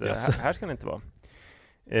säga att här ska det inte vara.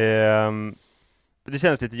 Det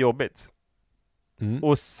kändes lite jobbigt. Mm.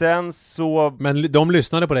 Och sen så... Men de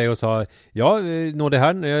lyssnade på dig och sa, ja, nå det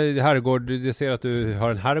här, herrgård, jag ser att du har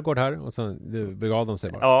en herrgård här, och så begav de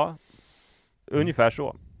sig bara. Ja, ungefär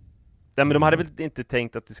så. Nej, men de hade väl inte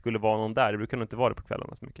tänkt att det skulle vara någon där. Det brukar nog inte vara det på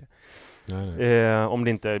kvällarna så mycket. Nej. Om det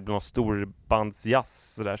inte blir någon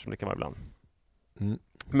storbandsjazz sådär som det kan vara ibland. Mm.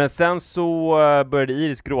 Men sen så började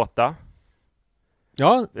Iris gråta.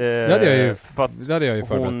 Ja, det hade jag ju förberett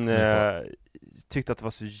hon tyckte att det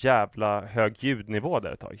var så jävla hög ljudnivå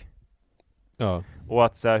där ett tag. Ja. Och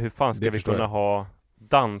att så här, hur fan ska Det vi förstår kunna jag. ha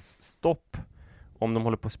dansstopp om de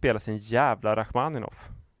håller på att spela sin jävla Rachmaninoff?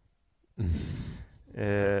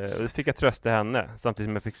 Och det fick jag trösta henne, samtidigt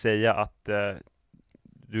som jag fick säga att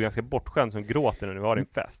du är ganska bortskämd som gråter när du har din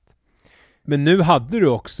fest. Men nu hade du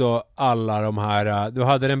också alla de här, du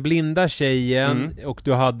hade den blinda tjejen och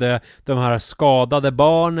du hade de här skadade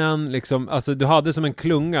barnen, liksom, alltså du hade som en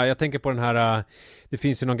klunga. Jag tänker på den här, det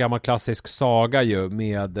finns ju någon gammal klassisk saga ju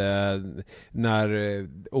med när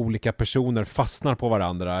olika personer fastnar på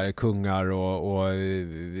varandra, kungar och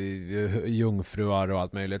jungfruar och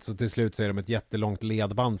allt möjligt, så till slut så är de ett jättelångt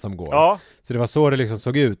ledband som går. Ja. Så det var så det liksom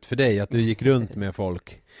såg ut för dig, att du gick runt med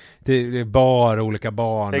folk. Det bar olika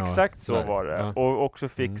barn. Exakt så sådär. var det. Ja. Och också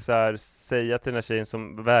fick så här, säga till den här tjejen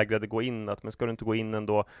som vägrade gå in att, men ska du inte gå in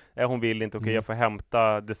ändå? Hon vill inte, okej, jag får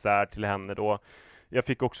hämta dessert till henne då. Jag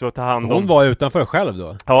fick också ta hand om... Hon var utanför själv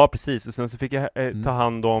då? Ja, precis. Och sen så fick jag ta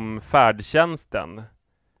hand om färdtjänsten.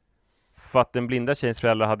 För att den blinda tjejens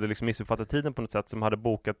föräldrar hade liksom missuppfattat tiden på något sätt, som hade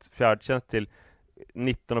bokat färdtjänst till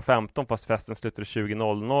 19.15 fast festen slutade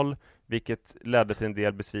 20.00, vilket ledde till en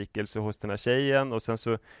del besvikelse hos den här tjejen. Och sen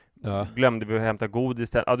så glömde vi att hämta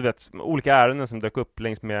godis. Ja, du vet, olika ärenden som dök upp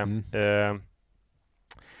längs med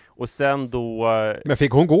och sen då... Men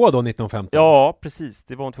fick hon gå då 19.15? Ja, precis.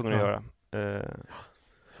 Det var hon tvungen att göra.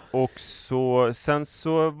 Och så sen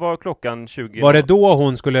så var klockan 20. Var det då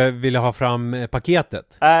hon skulle vilja ha fram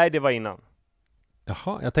paketet? Nej, det var innan.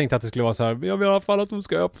 Jaha, jag tänkte att det skulle vara så här, jag vill i alla fall att hon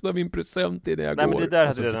ska öppna min present innan jag går. Nej, men det där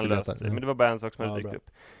hade så redan löst sig. Men det var bara en sak som hade dykt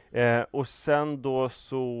upp. Och sen då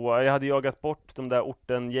så, jag hade jagat bort de där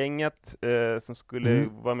ortengänget som skulle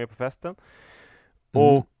vara med på festen.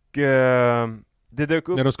 Och det dök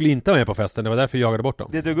upp... Nej, de skulle inte vara med på festen, det var därför jag jagade bort dem.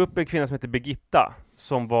 Det dök upp en kvinna som heter Birgitta,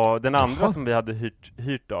 som var den andra som vi hade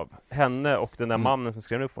hyrt av. Henne och den där mannen som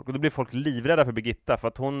skrev upp folk. Och då blev folk livrädda för Birgitta, för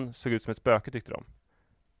att hon såg ut som ett spöke, tyckte de.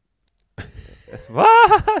 Va?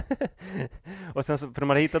 Och sen så, för de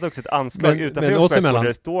hade hittat också ett anslag utanför Jocksbergsgården där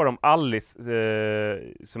det står om Alice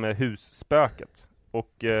som är husspöket.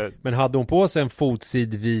 Och, men hade hon på sig en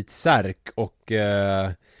fotsid vit särk och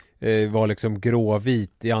var liksom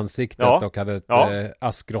gråvit i ansiktet och hade ett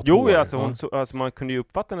askgrått hår? Jo, alltså man kunde ju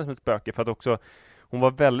uppfatta henne som ett spöke, för att också hon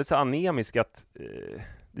var väldigt så anemisk att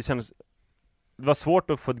det kändes, det var svårt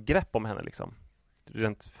att få ett grepp om henne liksom,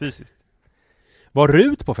 rent fysiskt. Var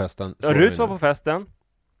Rut på festen? Ja, Rut var på festen.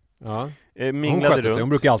 Ja. Minglade runt. Hon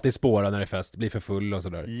brukar alltid spåra när det är fest, blir för full och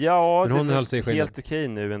sådär. Ja, men hon höll sig i skinnet. Helt okej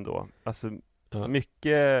nu ändå. Alltså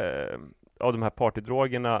mycket, av de här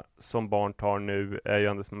partydrogerna som barn tar nu är ju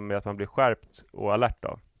ändå med att man blir skärpt och alert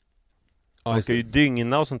av. Ja, De ska ju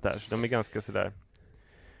dygna och sånt där, så de är ganska sådär.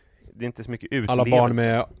 Det är inte så mycket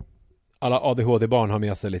utlevelse. Alla ADHD-barn har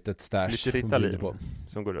med sig lite stash. Lite Ritalin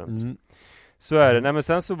som går runt. Så är det. Nej, men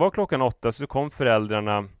sen så var klockan 8, så kom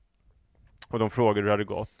föräldrarna och de frågade hur det hade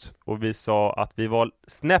gått. Och vi sa att vi var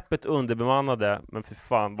snäppet underbemannade, men för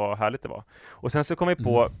fan vad härligt det var. Och sen så kom vi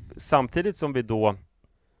på, samtidigt som vi då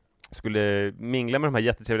skulle mingla med de här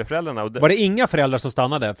jättetrevliga föräldrarna. Och var det inga föräldrar som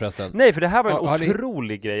stannade förresten? Nej, för det här var en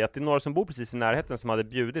otrolig grej. Att det är några som bor precis i närheten som hade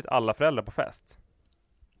bjudit alla föräldrar på fest.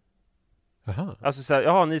 Aha. Alltså såhär,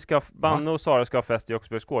 jaha, ni ska, Banne och Sara ska ha fest i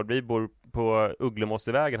Oxbergs gård. Vi bor på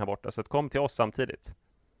Ugglemossevägen här borta, så att kom till oss samtidigt.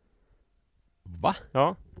 Va?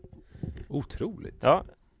 Ja. Otroligt. Ja,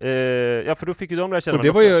 ja, för då fick ju de lära känna. Och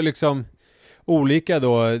det var ju liksom olika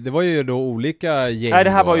då, det var ju då olika gäng. Nej, det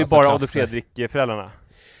här då, var ju alltså bara klasser. Adolf Fredrik-föräldrarna.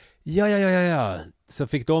 Ja. Så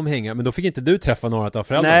fick de hänga, men då fick inte du träffa några av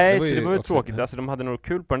föräldrarna. Nej, så det var ju tråkigt. Alltså de hade nog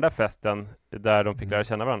kul på den där festen där de fick lära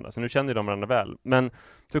känna varandra. Så nu kände de varandra väl. Men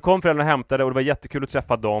så kom föräldrarna och hämtade, och det var jättekul att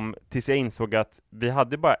träffa dem, tills jag insåg att vi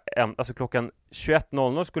hade bara alltså klockan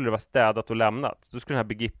 21.00 skulle det vara städat och lämnat. Då skulle den här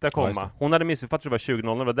Birgitta komma. Hon hade missuppfattat att det var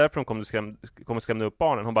 20.00. Det var därför hon kom och skrämde upp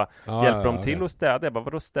barnen. Hon bara, hjälper de till att städa? Jag bara,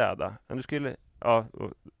 vadå städa? Men du skulle... Ja,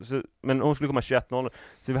 men hon skulle komma 21.00.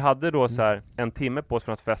 Så vi hade då så här en timme på oss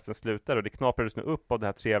från att festen slutade, och det knaprades nu upp av det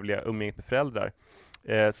här trevliga umgänget med föräldrar.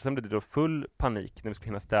 Så sen blev det då full panik när vi skulle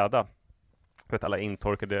hinna städa. För att alla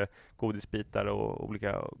intorkade godisbitar och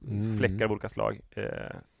olika fläckar av olika slag.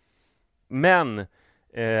 Men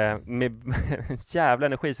med jävla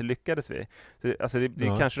energi så lyckades vi. Så, alltså det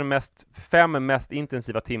är kanske de 5 mest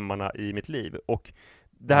intensiva timmarna i mitt liv. Och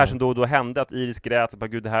det här som då och då hände, att Iris grät, att bara,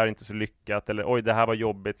 gud, det här är inte så lyckat, eller oj, det här var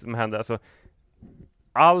jobbigt som hände. Alltså,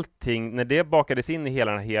 allting, när det bakades in i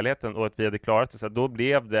hela den här helheten och att vi hade klarat det, så här, då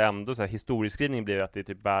blev det ändå så här, historieskrivningen blev att det är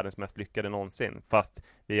typ världens mest lyckade någonsin, fast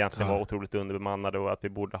vi egentligen var otroligt underbemannade och att vi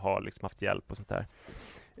borde ha liksom haft hjälp och sånt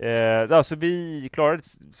där. Så vi klarade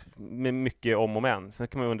det med mycket om och men. Sen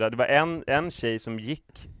kan man undra, det var en tjej som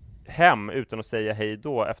gick hem utan att säga hej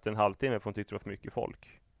då efter en halvtimme, för hon tyckte det var för mycket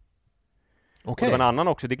folk. Okay. Och det var en annan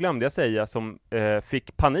också, det glömde jag säga, som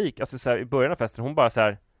fick panik, alltså så här, i början av festen, hon bara så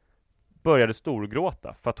här började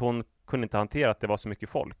storgråta för att hon kunde inte hantera att det var så mycket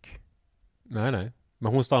folk. Nej,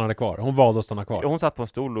 men hon stannade kvar, hon valde att stanna kvar. Hon satt på en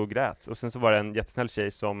stol och grät, och sen så var det en jättesnäll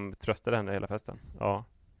tjej som tröstade henne hela festen. Ja.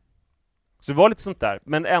 Så det var lite sånt där,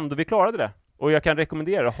 men ändå vi klarade det. Och jag kan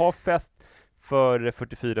rekommendera, ha fest för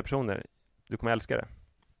 44 personer. Du kommer älska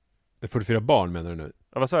det. 44 barn menar du nu?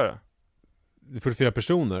 Ja, vad sa du? 44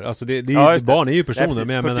 personer, alltså det är ju, barn är ju personer.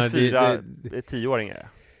 Nej, men jag 44 menar det är 10-åringar.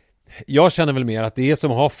 Jag känner väl mer att det är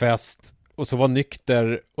som att ha fest och så vara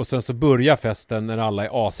nykter, och sen så börjar festen när alla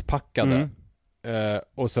är aspackade.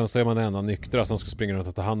 Och sen så är man den enda nyktra som ska springa runt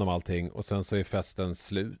och ta hand om allting, och sen så är festen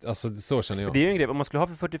slut. Alltså så känner jag. Det är ju en grej, om man skulle ha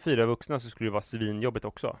för 44 vuxna så skulle det vara svinjobbigt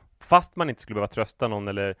också. Fast man inte skulle behöva trösta någon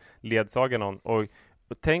eller ledsaga någon. Och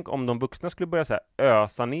tänk om de vuxna skulle börja så här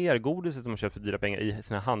ösa ner godiset som man köpt för dyra pengar i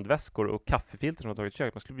sina handväskor och kaffefilter som de tagit i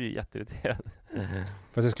köket. Man skulle bli jätteirriterad.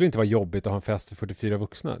 Fast det skulle inte vara jobbigt att ha en fest för 44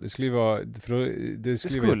 vuxna. Det skulle ju vara, det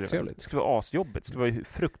skulle vara jättetrevligt. Det skulle vara asjobbigt. Det skulle vara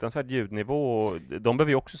fruktansvärd ljudnivå, och de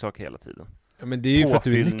behöver ju också saker hela tiden. Ja, men det är ju för att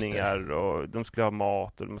du är nykter. Och de skulle ha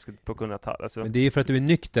mat och man skulle kunna ta, alltså. Men det är ju för att du är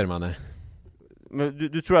nykter, manne. Men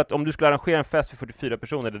du tror att om du skulle arrangera en fest för 44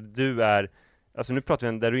 personer där du är, alltså nu pratar vi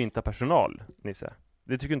om där du inte har personal, Nisse.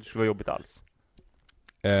 Det tycker jag inte skulle vara jobbigt alls.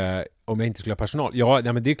 Om jag inte skulle ha personal. Ja,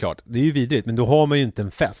 men det är klart. Det är ju vidrigt, men då har man ju inte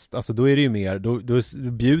en fest. Alltså då är det ju mer, då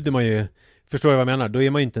bjuder man ju. Förstår du vad jag menar? Då är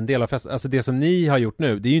man ju inte en del av festen. Alltså det som ni har gjort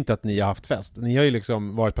nu, det är ju inte att ni har haft fest. Ni har ju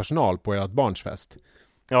liksom varit personal på ert barns fest.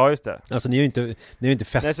 Ja, just det. Alltså ni har ju inte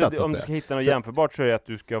festat. Nej, så om du ska hitta något jämförbart så är det att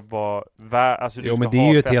du ska vara alltså, men det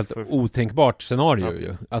är ju ett helt otänkbart scenario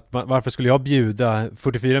ju. Att varför skulle jag bjuda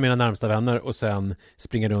 44 av mina närmsta vänner och sen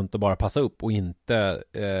springa runt och bara passa upp och inte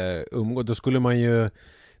umgå? Då skulle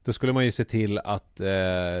man ju se till att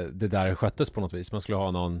det där sköttes på något vis. Man skulle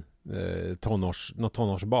ha någon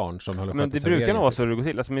tonårsbarn som höll på. Men det brukar nog vara så det går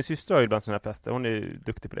till. Alltså min syster har ju ibland sådana här fester. Hon är ju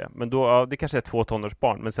duktig på det. Men då, ja, det kanske är 2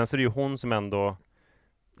 tonårsbarn. Men sen så är det ju hon som ändå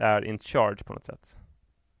är in charge på något sätt.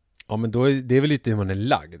 Ja, men då det är väl lite hur man är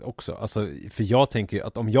lagd också. Alltså, för jag tänker ju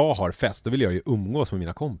att om jag har fest, då vill jag ju umgås med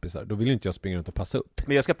mina kompisar. Då vill ju inte jag springa runt och passa upp.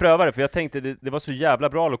 Men jag ska pröva det, för jag tänkte det var så jävla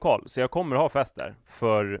bra lokal. Så jag kommer ha fest där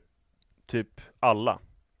för typ alla.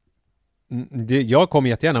 Jag kommer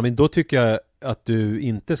jättegärna, men då tycker jag att du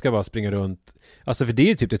inte ska bara springa runt. Alltså för det är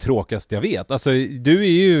ju typ det tråkigaste jag vet. Alltså du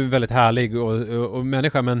är ju väldigt härlig och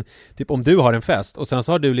människa, men typ om du har en fest och sen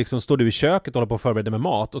så har du liksom, står du i köket och håller på att förbereda med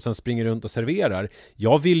mat och sen springer runt och serverar.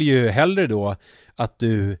 Jag vill ju hellre då att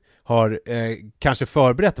du har kanske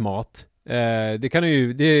förberett mat. Det kan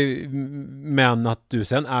ju men att du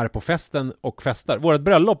sen är på festen och festar. Vårt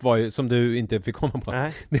bröllop var ju som du inte fick komma på.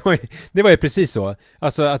 Nej. Det var ju precis så.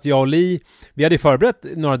 Alltså att jag och Li, vi hade förberett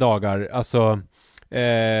några dagar, alltså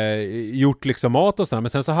gjort liksom mat och sådär, men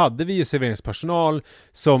sen så hade vi ju serveringspersonal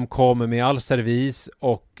som kom med all servis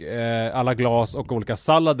och alla glas och olika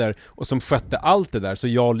sallader och som skötte allt det där, så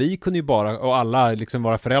jag och Li kunde ju bara, och alla liksom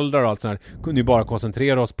våra föräldrar och allt sådär, kunde ju bara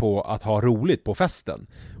koncentrera oss på att ha roligt på festen,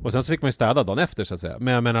 och sen så fick man ju städa dagen efter så att säga,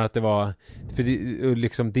 men jag menar att det var, för det,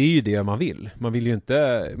 liksom, det är ju det man vill ju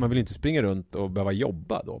inte springa runt och behöva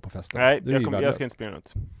jobba då på festen. Nej, jag ska inte springa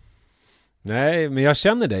runt. Nej, men jag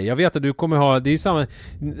känner dig. Jag vet att du kommer ha, det är ju samma,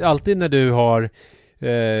 alltid när du har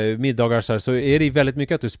middagar så är det väldigt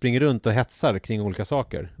mycket att du springer runt och hetsar kring olika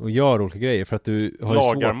saker och gör olika grejer för att du har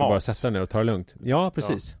Lagar svårt att mat. bara sätta dig ner och ta det lugnt. Ja,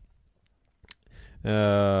 precis.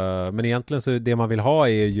 Men egentligen så det man vill ha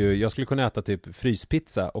är ju, jag skulle kunna äta typ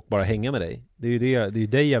fryspizza och bara hänga med dig. Det är ju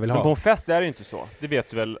det jag vill ha. Men på en fest är det inte så. Det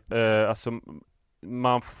vet du väl. Alltså,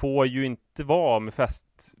 man får ju inte vara med fest.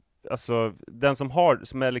 Alltså, den som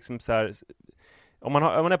är liksom så här, om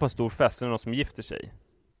man är på en stor fest eller någon som gifter sig,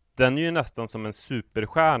 den är ju nästan som en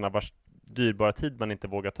superstjärna vars dyrbara tid man inte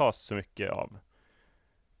vågar ta så mycket av.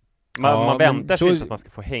 Man väntar sig inte att man ska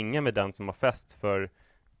få hänga med den som har fest för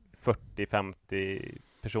 40-50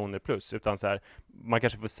 personer plus, utan så här, man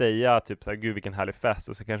kanske får säga typ så här, gud vilken härlig fest,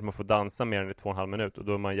 och så kanske man får dansa mer än 2,5 minut och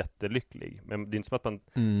då är man jättelycklig. Men det är inte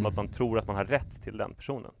som att man tror att man har rätt till den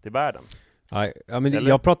personen, till världen. Ja, men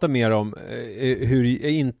jag pratar mer om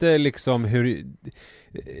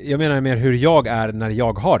jag menar mer hur jag är när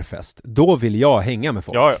jag har fest. Då vill jag hänga med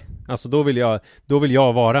folk. Ja. Alltså då vill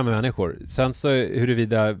jag vara med människor. Sen så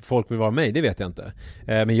huruvida folk vill vara med mig, det vet jag inte.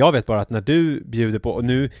 Men jag vet bara att när du bjuder på, och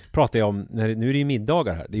nu pratar jag om, nu är det ju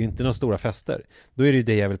middagar här, det är ju inte några stora fester. Då är det ju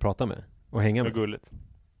det jag vill prata med och hänga med. Det är gulligt.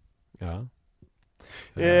 Ja.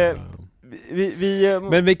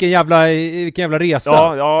 Men vilken jävla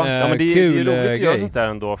resa. Ja, men det är kul roligt att göra grej. sånt där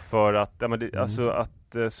ändå, för att alltså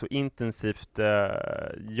att så intensivt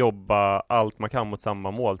jobba allt man kan mot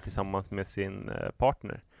samma mål tillsammans med sin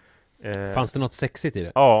partner. Fanns det något sexigt i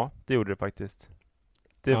det? Ja, det gjorde det faktiskt.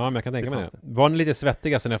 Ja, men jag kan tänka mig det. Var ni lite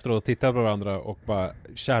svettiga sen efteråt och tittade på varandra och bara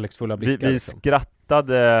kärleksfulla blickar? Vi liksom.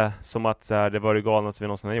 skrattade som att så här, det var det galnaste vi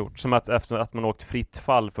någonsin har gjort. Som att efter att man åkt fritt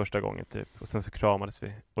fall första gången typ. Och sen så kramades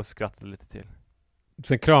vi och skrattade lite till.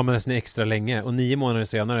 Sen kramades ni extra länge och 9 månader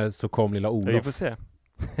senare så kom lilla Olof. Ja, vi får se.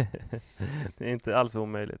 Det är inte alls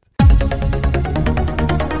omöjligt.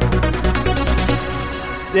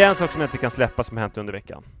 Det är en sak som jag inte kan släppa som hänt under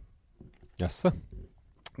veckan. Jaså?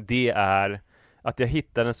 Det är att jag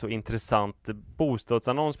hittade en så intressant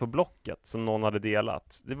bostadsannons på Blocket som någon hade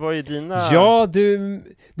delat. Det var ju dina... Ja,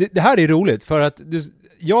 det här är roligt för att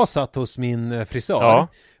jag satt hos min frisör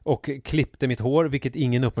och klippte mitt hår, vilket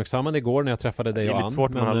ingen uppmärksammade igår när jag träffade dig och Ann. Det är lite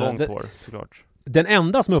svårt när man har långt hår, såklart. Den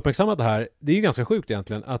enda som uppmärksammat det här, det är ju ganska sjukt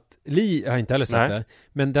egentligen, att Li har inte heller sett det,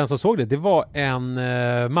 men den som såg det var en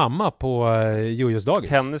mamma på Jojos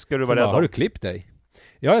dagis. Henne ska du vara rädd om. Har du klippt dig?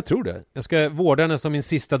 Ja, jag tror det. Jag ska vårda henne som min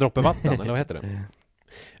sista droppe vatten, eller vad heter det?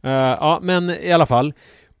 Ja, men i alla fall.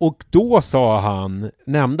 Och då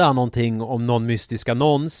nämnde han någonting om någon mystisk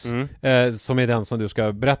annons som är den som du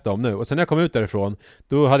ska berätta om nu. Och sen när jag kom ut därifrån,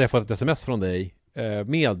 då hade jag fått ett sms från dig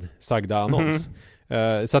med sagda annons.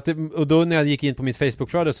 Så att och då när jag gick in på mitt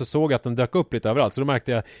Facebook-flöde så såg jag att den dök upp lite överallt. Så då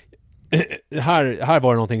märkte jag här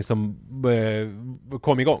var det någonting som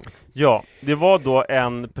kom igång. Ja, det var då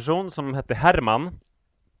en person som hette Herman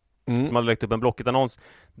som hade lagt upp en Blocket-annons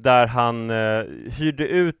där han hyrde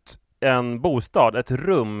ut en bostad, ett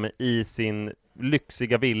rum i sin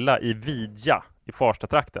lyxiga villa i Vidja i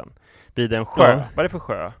Farsta-trakten vid en sjö. Vad är det för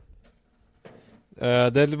sjö?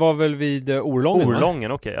 Det var väl vid Orlången.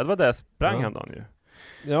 Orlången, okej. Det var där jag sprang häromdagen ju.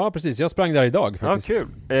 Ja, precis. Jag sprang där idag faktiskt.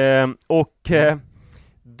 Ja, kul.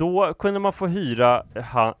 Då kunde man få hyra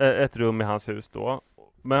ett rum i hans hus då.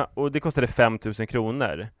 Och det kostade 5 000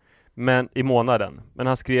 kronor i månaden. Men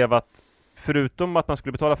han skrev att förutom att man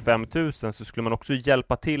skulle betala 5 000 så skulle man också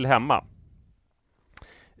hjälpa till hemma.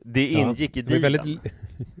 Det ingick i dealen.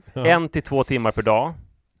 1 till 2 timmar per dag.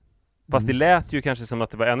 Fast det lät ju kanske som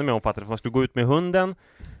att det var ännu mer omfattande. För man skulle gå ut med hunden,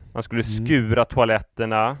 man skulle skura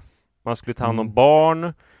toaletterna, man skulle ta hand om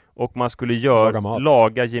barn och man skulle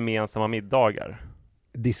laga gemensamma middagar.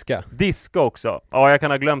 Diska också. Ja, jag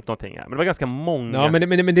kan ha glömt någonting här. Men det var ganska många. Ja,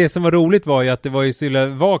 men det som var roligt var ju att det var ju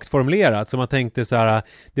så vagt formulerat. Så man tänkte så här,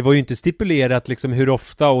 det var ju inte stipulerat liksom hur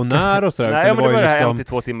ofta och när och sådär. Nej, men det var ju liksom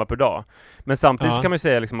 1-2 timmar per dag. Men samtidigt så kan man ju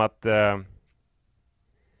säga liksom att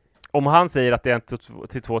om han säger att det är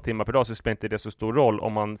 1-2 timmar per dag, så spelar inte det så stor roll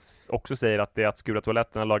om man också säger att det är att skura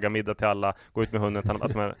toaletterna, laga middag till alla, gå ut med hunden.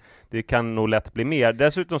 Alltså, det kan nog lätt bli mer.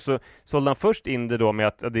 Dessutom så sålde han först in det då med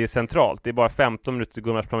att det är centralt. Det är bara 15 minuter till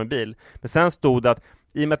Gullmarsplan med bil. Men sen stod det att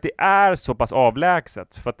i och med att det är så pass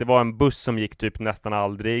avlägset, för att det var en buss som gick typ nästan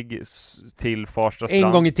aldrig till Farsta strand.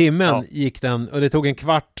 En gång i timmen gick den, och det tog en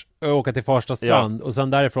kvart att åka till Farsta strand, och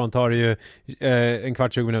sen därifrån tar det ju en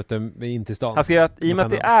kvart, 20 minuter in till stan. Han skrev att i och med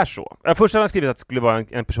att det är så. Först hade han skrivit att det skulle vara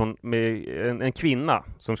en person med en kvinna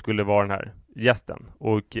som skulle vara den här gästen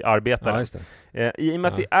och arbetaren. Ja, just det. I och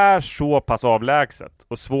med att det är så pass avlägset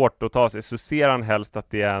och svårt att ta sig, så ser han helst att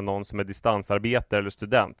det är någon som är distansarbetare eller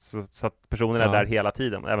student, så att personen är där hela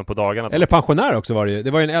tiden, även på dagarna. Eller pensionär också var det ju.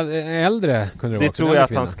 Det var ju en äldre, kunde det vara. Det tror jag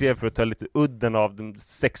att han skrev för att ta lite udden av de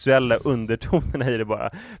sexuella undertonerna i det bara.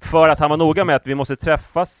 För att han var noga med att vi måste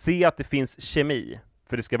träffas, se att det finns kemi.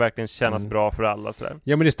 För det ska verkligen kännas bra för alla sådär.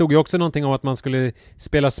 Ja, men det stod ju också någonting om att man skulle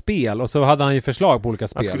spela spel, och så hade han ju förslag på olika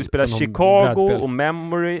spel. Han skulle spela Chicago och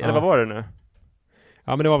Memory, eller vad var det nu?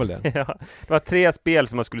 Ja, men det var väl det. Ja, det var 3 spel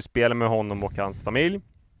som man skulle spela med honom och hans familj.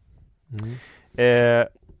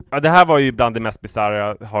 Ja, det här var ju bland det mest bizarra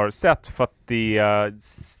jag har sett, för att det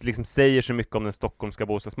liksom säger så mycket om den stockholmska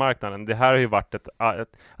bostadsmarknaden. Det här har ju varit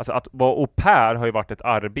alltså att vara au pair har ju varit ett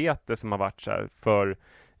arbete som har varit så här för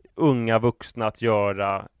unga vuxna att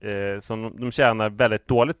göra, som de tjänar väldigt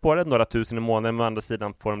dåligt på det, några tusen i månaden, men å andra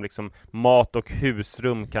sidan får de liksom mat och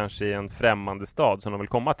husrum kanske i en främmande stad som de vill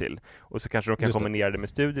komma till, och så kanske de kan kombinera det med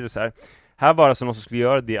studier och så här. Här var det alltså någon som skulle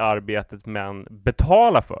göra det arbetet men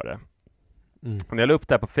betala för det. Och när jag la upp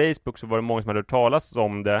det här på Facebook så var det många som hade hört talas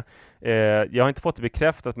om det. Jag har inte fått det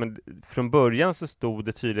bekräftat, men från början så stod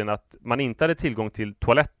det tydligen att man inte hade tillgång till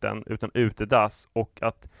toaletten utan utedass, och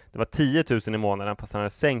att det var 10 000 i månaden, fast han hade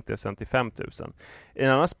sänkt det sen till 5 000.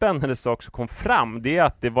 En annan spännande sak som kom fram, det är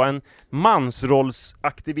att det var en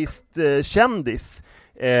mansrollsaktivist-kändis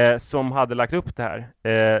som hade lagt upp det här.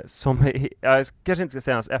 Som, jag kanske inte ska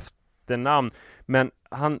säga hans efternamn, men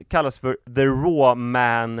han kallas för The Raw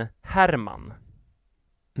Man Herman.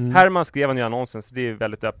 Herman skrev han i annonsen, så det är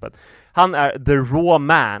väldigt öppet. Han är The Raw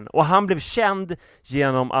Man, och han blev känd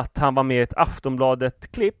genom att han var med i ett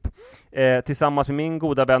Aftonbladet-klipp tillsammans med min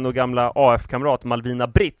goda vän och gamla AF-kamrat Malvina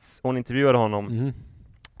Britz. Hon intervjuade honom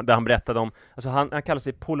där han berättade om, alltså han kallar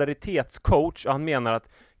sig polaritetscoach, och han menar att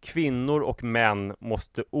kvinnor och män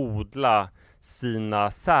måste odla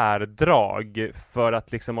sina särdrag, för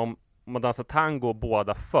att liksom om man dansar tango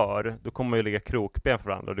båda då kommer man ju lägga krokben för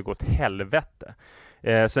varandra och det går åt helvete.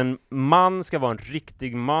 Så en man ska vara en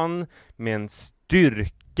riktig man med en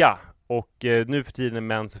styrka, och nu för tiden är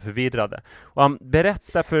män så förvirrade. Och han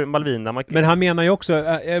berättar för Malvina... Men han menar ju också,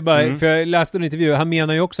 för jag läste en intervju, han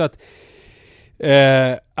menar ju också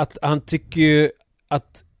att han tycker ju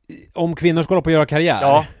att om kvinnor ska hålla på att göra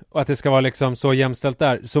karriär, och att det ska vara liksom så jämställt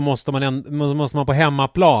där, så måste man på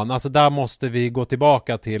hemmaplan, alltså där måste vi gå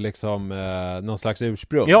tillbaka till liksom någon slags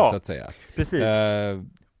ursprung, så att säga. Precis.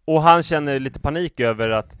 Och han känner lite panik över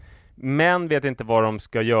att män vet inte vad de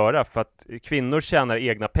ska göra, för att kvinnor tjänar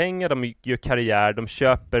egna pengar, de gör karriär, de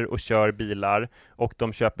köper och kör bilar, och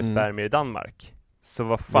de köper spermier i Danmark. Så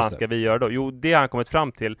vad fan ska vi göra då? Jo, det han kommit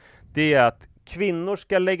fram till, det är att kvinnor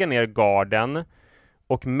ska lägga ner garden,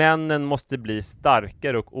 och männen måste bli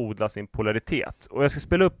starkare och odla sin polaritet. Och jag ska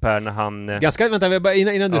spela upp här när han... Vänta,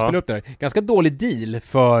 innan du spelar upp där. Ganska dålig deal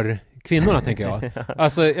för kvinnorna, tänker jag.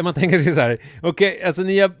 Alltså, man tänker sig så här, okej, alltså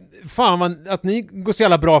att ni går så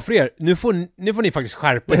jävla bra för er. Nu får ni faktiskt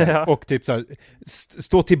skärpa er och typ så här,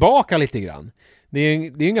 stå tillbaka lite grann. Det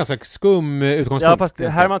är en ganska skum utgångspunkt. Ja, fast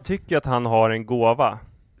Herman tycker att han har en gåva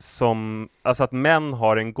alltså att män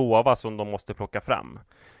har en gåva som de måste plocka fram.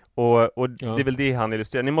 Och det är väl det han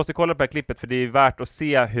illustrerar. Ni måste kolla på det här klippet, för det är värt att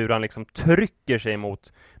se hur han liksom trycker sig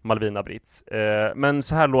mot Malvina Britz. Men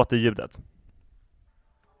så här låter ljudet.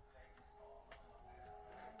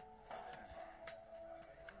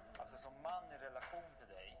 Alltså som man i relation till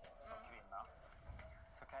dig som kvinna,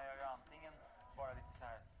 så kan jag ju antingen vara lite så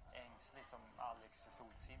här ängslig som Alex i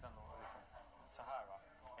Solsidan och liksom så här, va.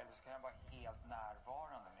 Eller så kan jag vara helt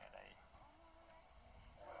närvarande med dig.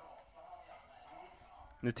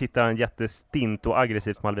 Nu tittar han jättestint och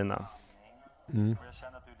aggressivt på Malvina. Och jag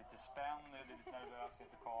känner att du är lite spänd, du är lite nervös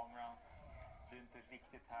inför kameran. Du är inte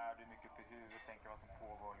riktigt här, du är mycket uppe i huvudet, tänker vad som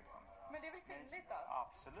pågår liksom. Men det är väl kvinnligt då?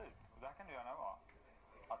 Absolut, och där kan du gärna vara.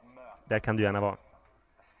 Att möta. Där kan du gärna vara.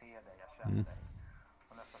 känner dig.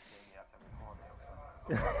 Och nästa steg är att jag vill ha dig också.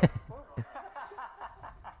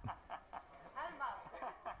 Herman!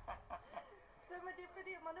 Men det är för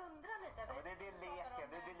det man undrar lite. Ja, men det är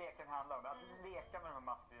det leken handlar om. Att leka med de här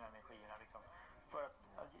maskulina energierna liksom. För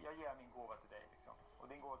att jag ger min gåva till dig liksom. Och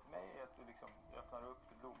din gåva till mig är att du liksom öppnar upp,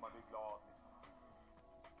 du blommar, du är glad liksom.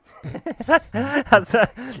 Alltså,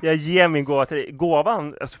 jag ger min gåva till dig. Gåvan,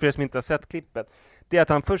 alltså för er som inte har sett klippet, det är att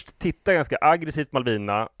han först tittar ganska aggressivt på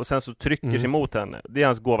Malvina och sen så trycker sig mot henne. Det är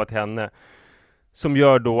hans gåva till henne. Som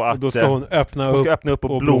gör då att och då ska hon öppna upp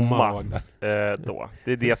och blomma. Då.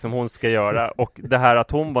 Det är det som hon ska göra. Och det här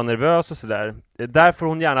att hon var nervös och sådär, där får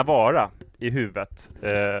hon gärna vara i huvudet.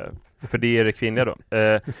 För det är det kvinnliga då.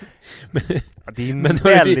 Det är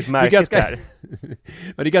väldigt märkligt ganska, där.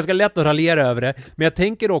 Det är ganska lätt att raljera över det. Men jag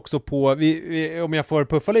tänker också på, om jag får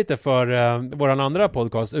puffa lite för våran andra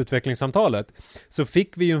podcast, Utvecklingssamtalet, så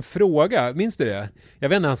fick vi ju en fråga, minns du det? Jag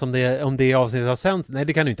vet inte ens om det avsnittet har sänts. Nej,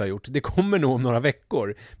 det kan du inte ha gjort. Det kommer nog om några veckor.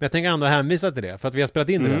 Men jag tänker ändå hänvisa till det, för att vi har spelat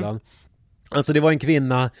in det redan. Alltså det var en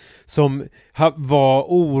kvinna som var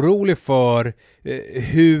orolig för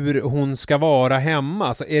hur hon ska vara hemma.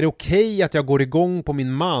 Alltså är det okej att jag går igång på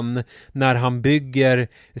min man när han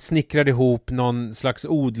snickrar ihop någon slags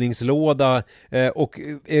odlingslåda, och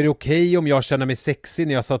är det okej om jag känner mig sexig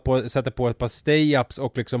när jag sätter på ett par stay-ups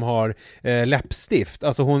och liksom har läppstift?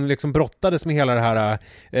 Alltså hon liksom brottades med hela det här,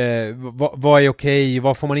 vad är okej,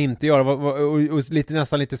 vad får man inte göra, och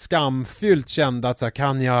nästan lite skamfyllt kände att så här,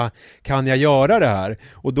 kan jag göra det här?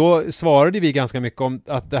 Och då svarade vi ganska mycket om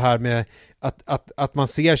att det här med att man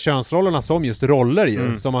ser könsrollerna som just roller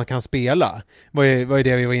ju, som man kan spela. Vad är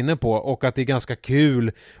det vi var inne på? Och att det är ganska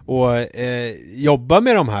kul att jobba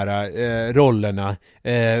med de här rollerna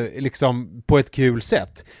liksom på ett kul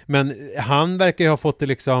sätt. Men han verkar ju ha fått det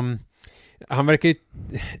liksom,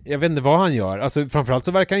 jag vet inte vad han gör. Alltså framförallt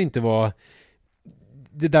så verkar han inte vara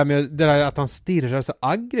det där att han stirrar så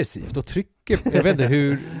aggressivt och trycker, jag vet inte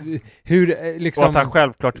hur liksom... Och att han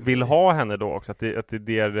självklart vill ha henne då också, att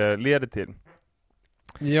det leder till.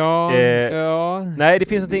 Ja, Nej, det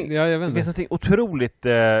finns någonting, jag vet inte. Det finns någonting otroligt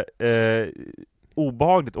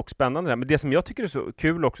obehagligt och spännande där. Men det som jag tycker är så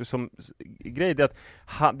kul också som grej, det är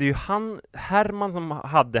att det är ju Herman som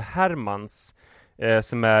hade Hermans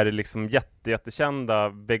som är liksom jättekända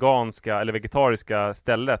veganska eller vegetariska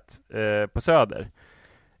stället på Söder.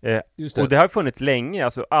 Och det har funnits länge,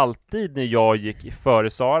 alltså alltid när jag gick i före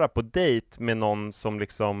Sara på dejt med någon som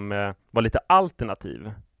liksom var lite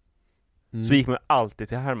alternativ, så gick man alltid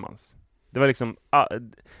till Hermans. Det var liksom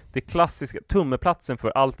det klassiska tummeplatsen för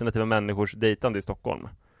alternativa människors dejtande i Stockholm.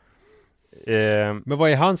 Men vad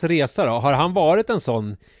är hans resa då? Har han varit en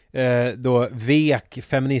sån då vek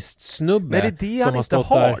feministsnubbe? Nej, det är det han inte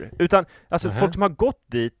har. Utan alltså folk som har gått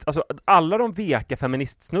dit, alltså alla de veka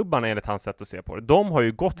feministsnubbarna enligt hans sätt att se på det, de har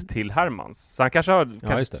ju gått till Hermans. Så han kanske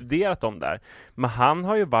har studerat dem där. Men han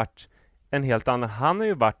har ju varit en helt annan. Han har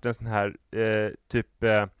ju varit en sån här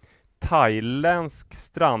thailändsk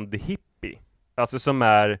strandhippie. Alltså som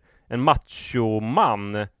är en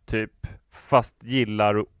machoman typ, fast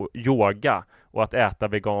gillar yoga och att äta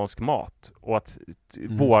vegansk mat och att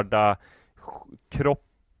vårda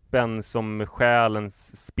kroppen som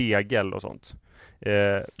själens spegel och sånt.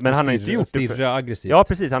 Men han har inte gjort det för... aggressivt. Ja,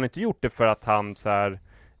 precis. Han har inte gjort det för att han så här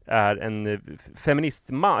är en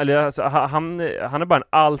feministman, eller alltså, han är bara en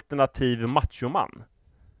alternativ machoman.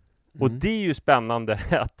 Och det är ju spännande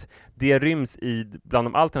att det ryms bland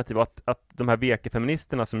de alternativa, att de här veka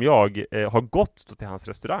feministerna som jag har gått till hans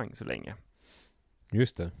restaurang så länge.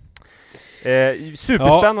 Just det.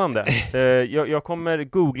 Superspännande. Jag kommer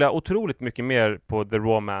googla otroligt mycket mer på The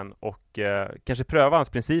Raw Man och kanske pröva hans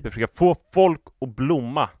principer, försöka få folk att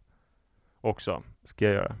blomma också, ska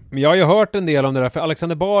jag göra. Men jag har ju hört en del om det där, för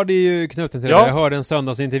Alexander Bard är ju knuten till det. Jag hörde en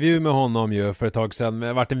söndagsintervju med honom ju för ett tag sedan,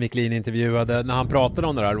 Martin Wiklin intervjuade när han pratade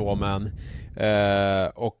om det där Raw Man.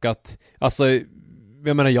 Och att, alltså,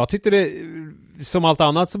 jag menar, jag tyckte det, som allt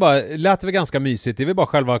annat så bara lät det väl ganska mysigt. Det är väl bara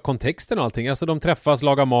själva kontexten och allting. Alltså de träffas,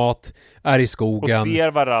 lagar mat, är i skogen. Och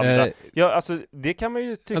ser varandra. Ja, alltså det kan man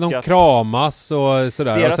ju tycka. De kramas och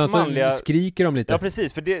sådär. Och sen manliga... så skriker de lite. Ja,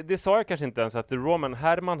 precis. För det sa jag kanske inte ens, att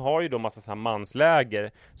Herman har ju då massa så här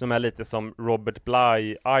mansläger som är lite som Robert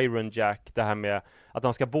Bly, Iron Jack. Det här med att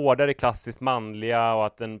de ska vårda det klassiskt manliga och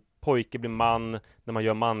att en pojke blir man när man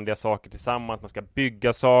gör manliga saker tillsammans. Man ska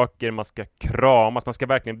bygga saker, man ska kramas, man ska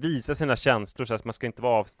verkligen visa sina känslor så att man ska inte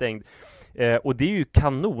vara avstängd. Och det är ju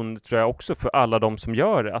kanon, tror jag, också för alla de som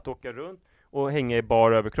gör det. Att åka runt och hänga i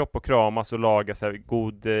bar överkropp och kramas och laga så här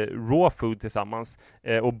god raw food tillsammans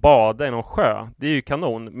och bada i någon sjö. Det är ju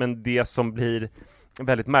kanon, men det som blir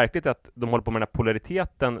väldigt märkligt att de håller på med den här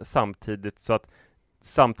polariteten samtidigt, så att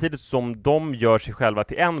samtidigt som de gör sig själva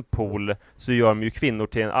till en pool så gör de ju kvinnor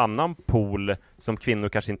till en annan pool som kvinnor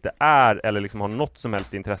kanske inte är eller liksom har något som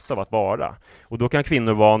helst intresse av att vara. Och då kan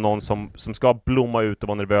kvinnor vara någon som ska blomma ut och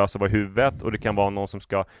vara nervös och vara i huvudet, och det kan vara någon som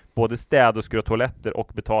ska både städa och skura toaletter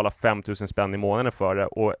och betala 5 000 spänn i månaden för det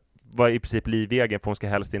och vara i princip livegen, för hon ska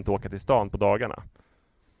helst inte åka till stan på dagarna.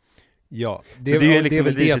 Ja, det är ju liksom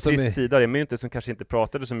väl det som är sida, det är ju inte som kanske inte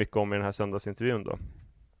pratade så mycket om i den här söndagsintervjun då.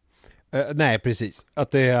 Nej, precis.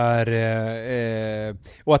 Att det är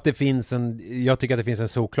och att det finns jag tycker att det finns en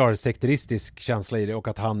så klar sekteristisk känsla i det, och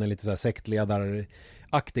att han är lite så här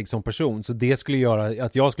sektledaraktig som person. Så det skulle göra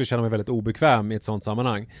att jag skulle känna mig väldigt obekväm i ett sånt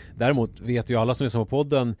sammanhang. Däremot vet ju alla som är som på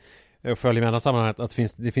podden och följer med andra sammanhang att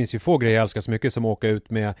det finns ju få grejer jag älskar så mycket som åka ut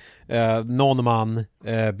med någon man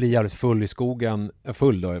blir jävligt full i skogen.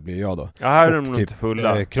 Full då blir jag då. Ja, här är de och nog typ, inte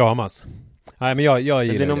fulla. Kramas. Nej, men jag gillar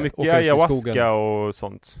det. Det är nog mycket ayahuasca och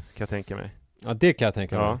sånt, kan jag tänka mig. Ja, det kan jag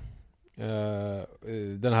tänka mig. Ja.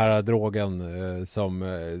 Den här drogen som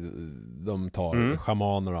de tar,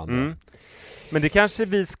 schamaner och andra. Men det kanske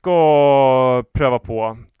vi ska pröva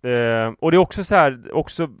på. Och det är också så här,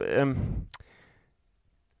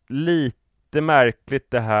 lite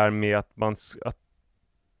märkligt det här med att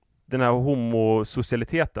den här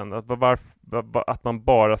homosocialiteten, att man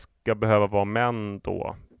bara ska behöva vara män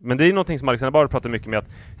då. Men det är någonting som Alexander bara pratar mycket med, att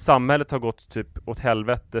samhället har gått typ åt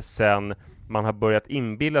helvete sen man har börjat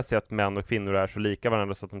inbilla sig att män och kvinnor är så lika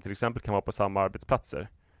varandra så att de till exempel kan vara på samma arbetsplatser.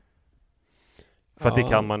 För att det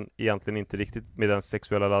kan man egentligen inte riktigt med den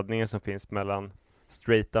sexuella laddningen som finns mellan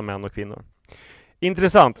straighta män och kvinnor.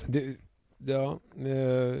 Intressant.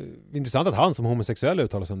 Intressant att han som homosexuell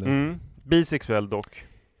uttalar sig om det. Bisexuell dock.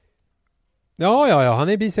 Ja, han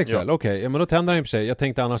är bisexuell. Ja. Okej, men då tänder han i och för sig. Jag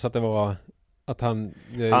tänkte annars att det var att han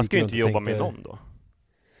ska ju inte jobba med någon då.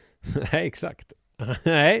 Nej, exakt.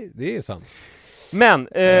 Nej, det är sant. Men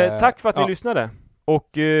tack för att ni lyssnade.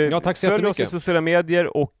 Och tack så följ oss jättemycket i sociala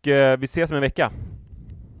medier, och vi ses om en vecka.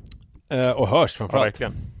 Och hörs framförallt. Ja,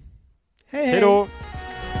 verkligen. Hej då.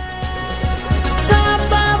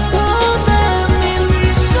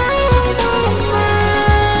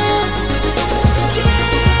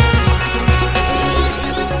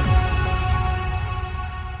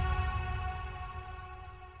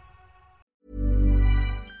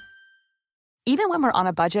 Even when we're on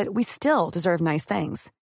a budget, we still deserve nice things.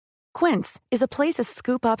 Quince is a place to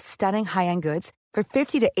scoop up stunning high-end goods for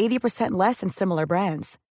 50 to 80% less than similar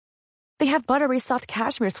brands. They have buttery soft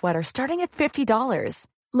cashmere sweaters starting at $50,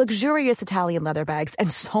 luxurious Italian leather bags, and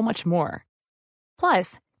so much more.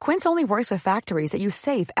 Plus, Quince only works with factories that use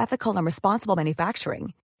safe, ethical, and responsible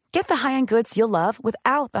manufacturing. Get the high-end goods you'll love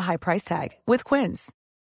without the high price tag with Quince.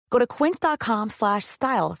 Go to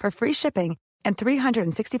quince.com/style for free shipping and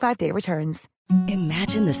 365-day returns.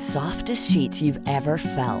 Imagine the softest sheets you've ever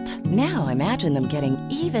felt. Now imagine them getting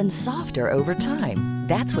even softer over time.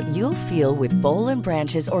 That's what you'll feel with Boll &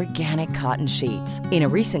 Branch's organic cotton sheets. In a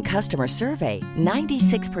recent customer survey,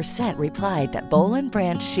 96% replied that Boll &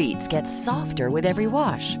 Branch sheets get softer with every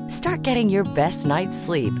wash. Start getting your best night's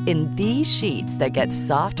sleep in these sheets that get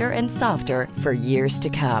softer and softer for years to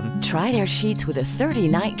come. Try their sheets with a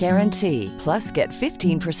 30-night guarantee. Plus, get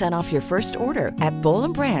 15% off your first order at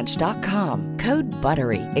bollandbranch.com. Code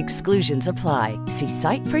BUTTERY. Exclusions apply. See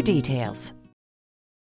site for details.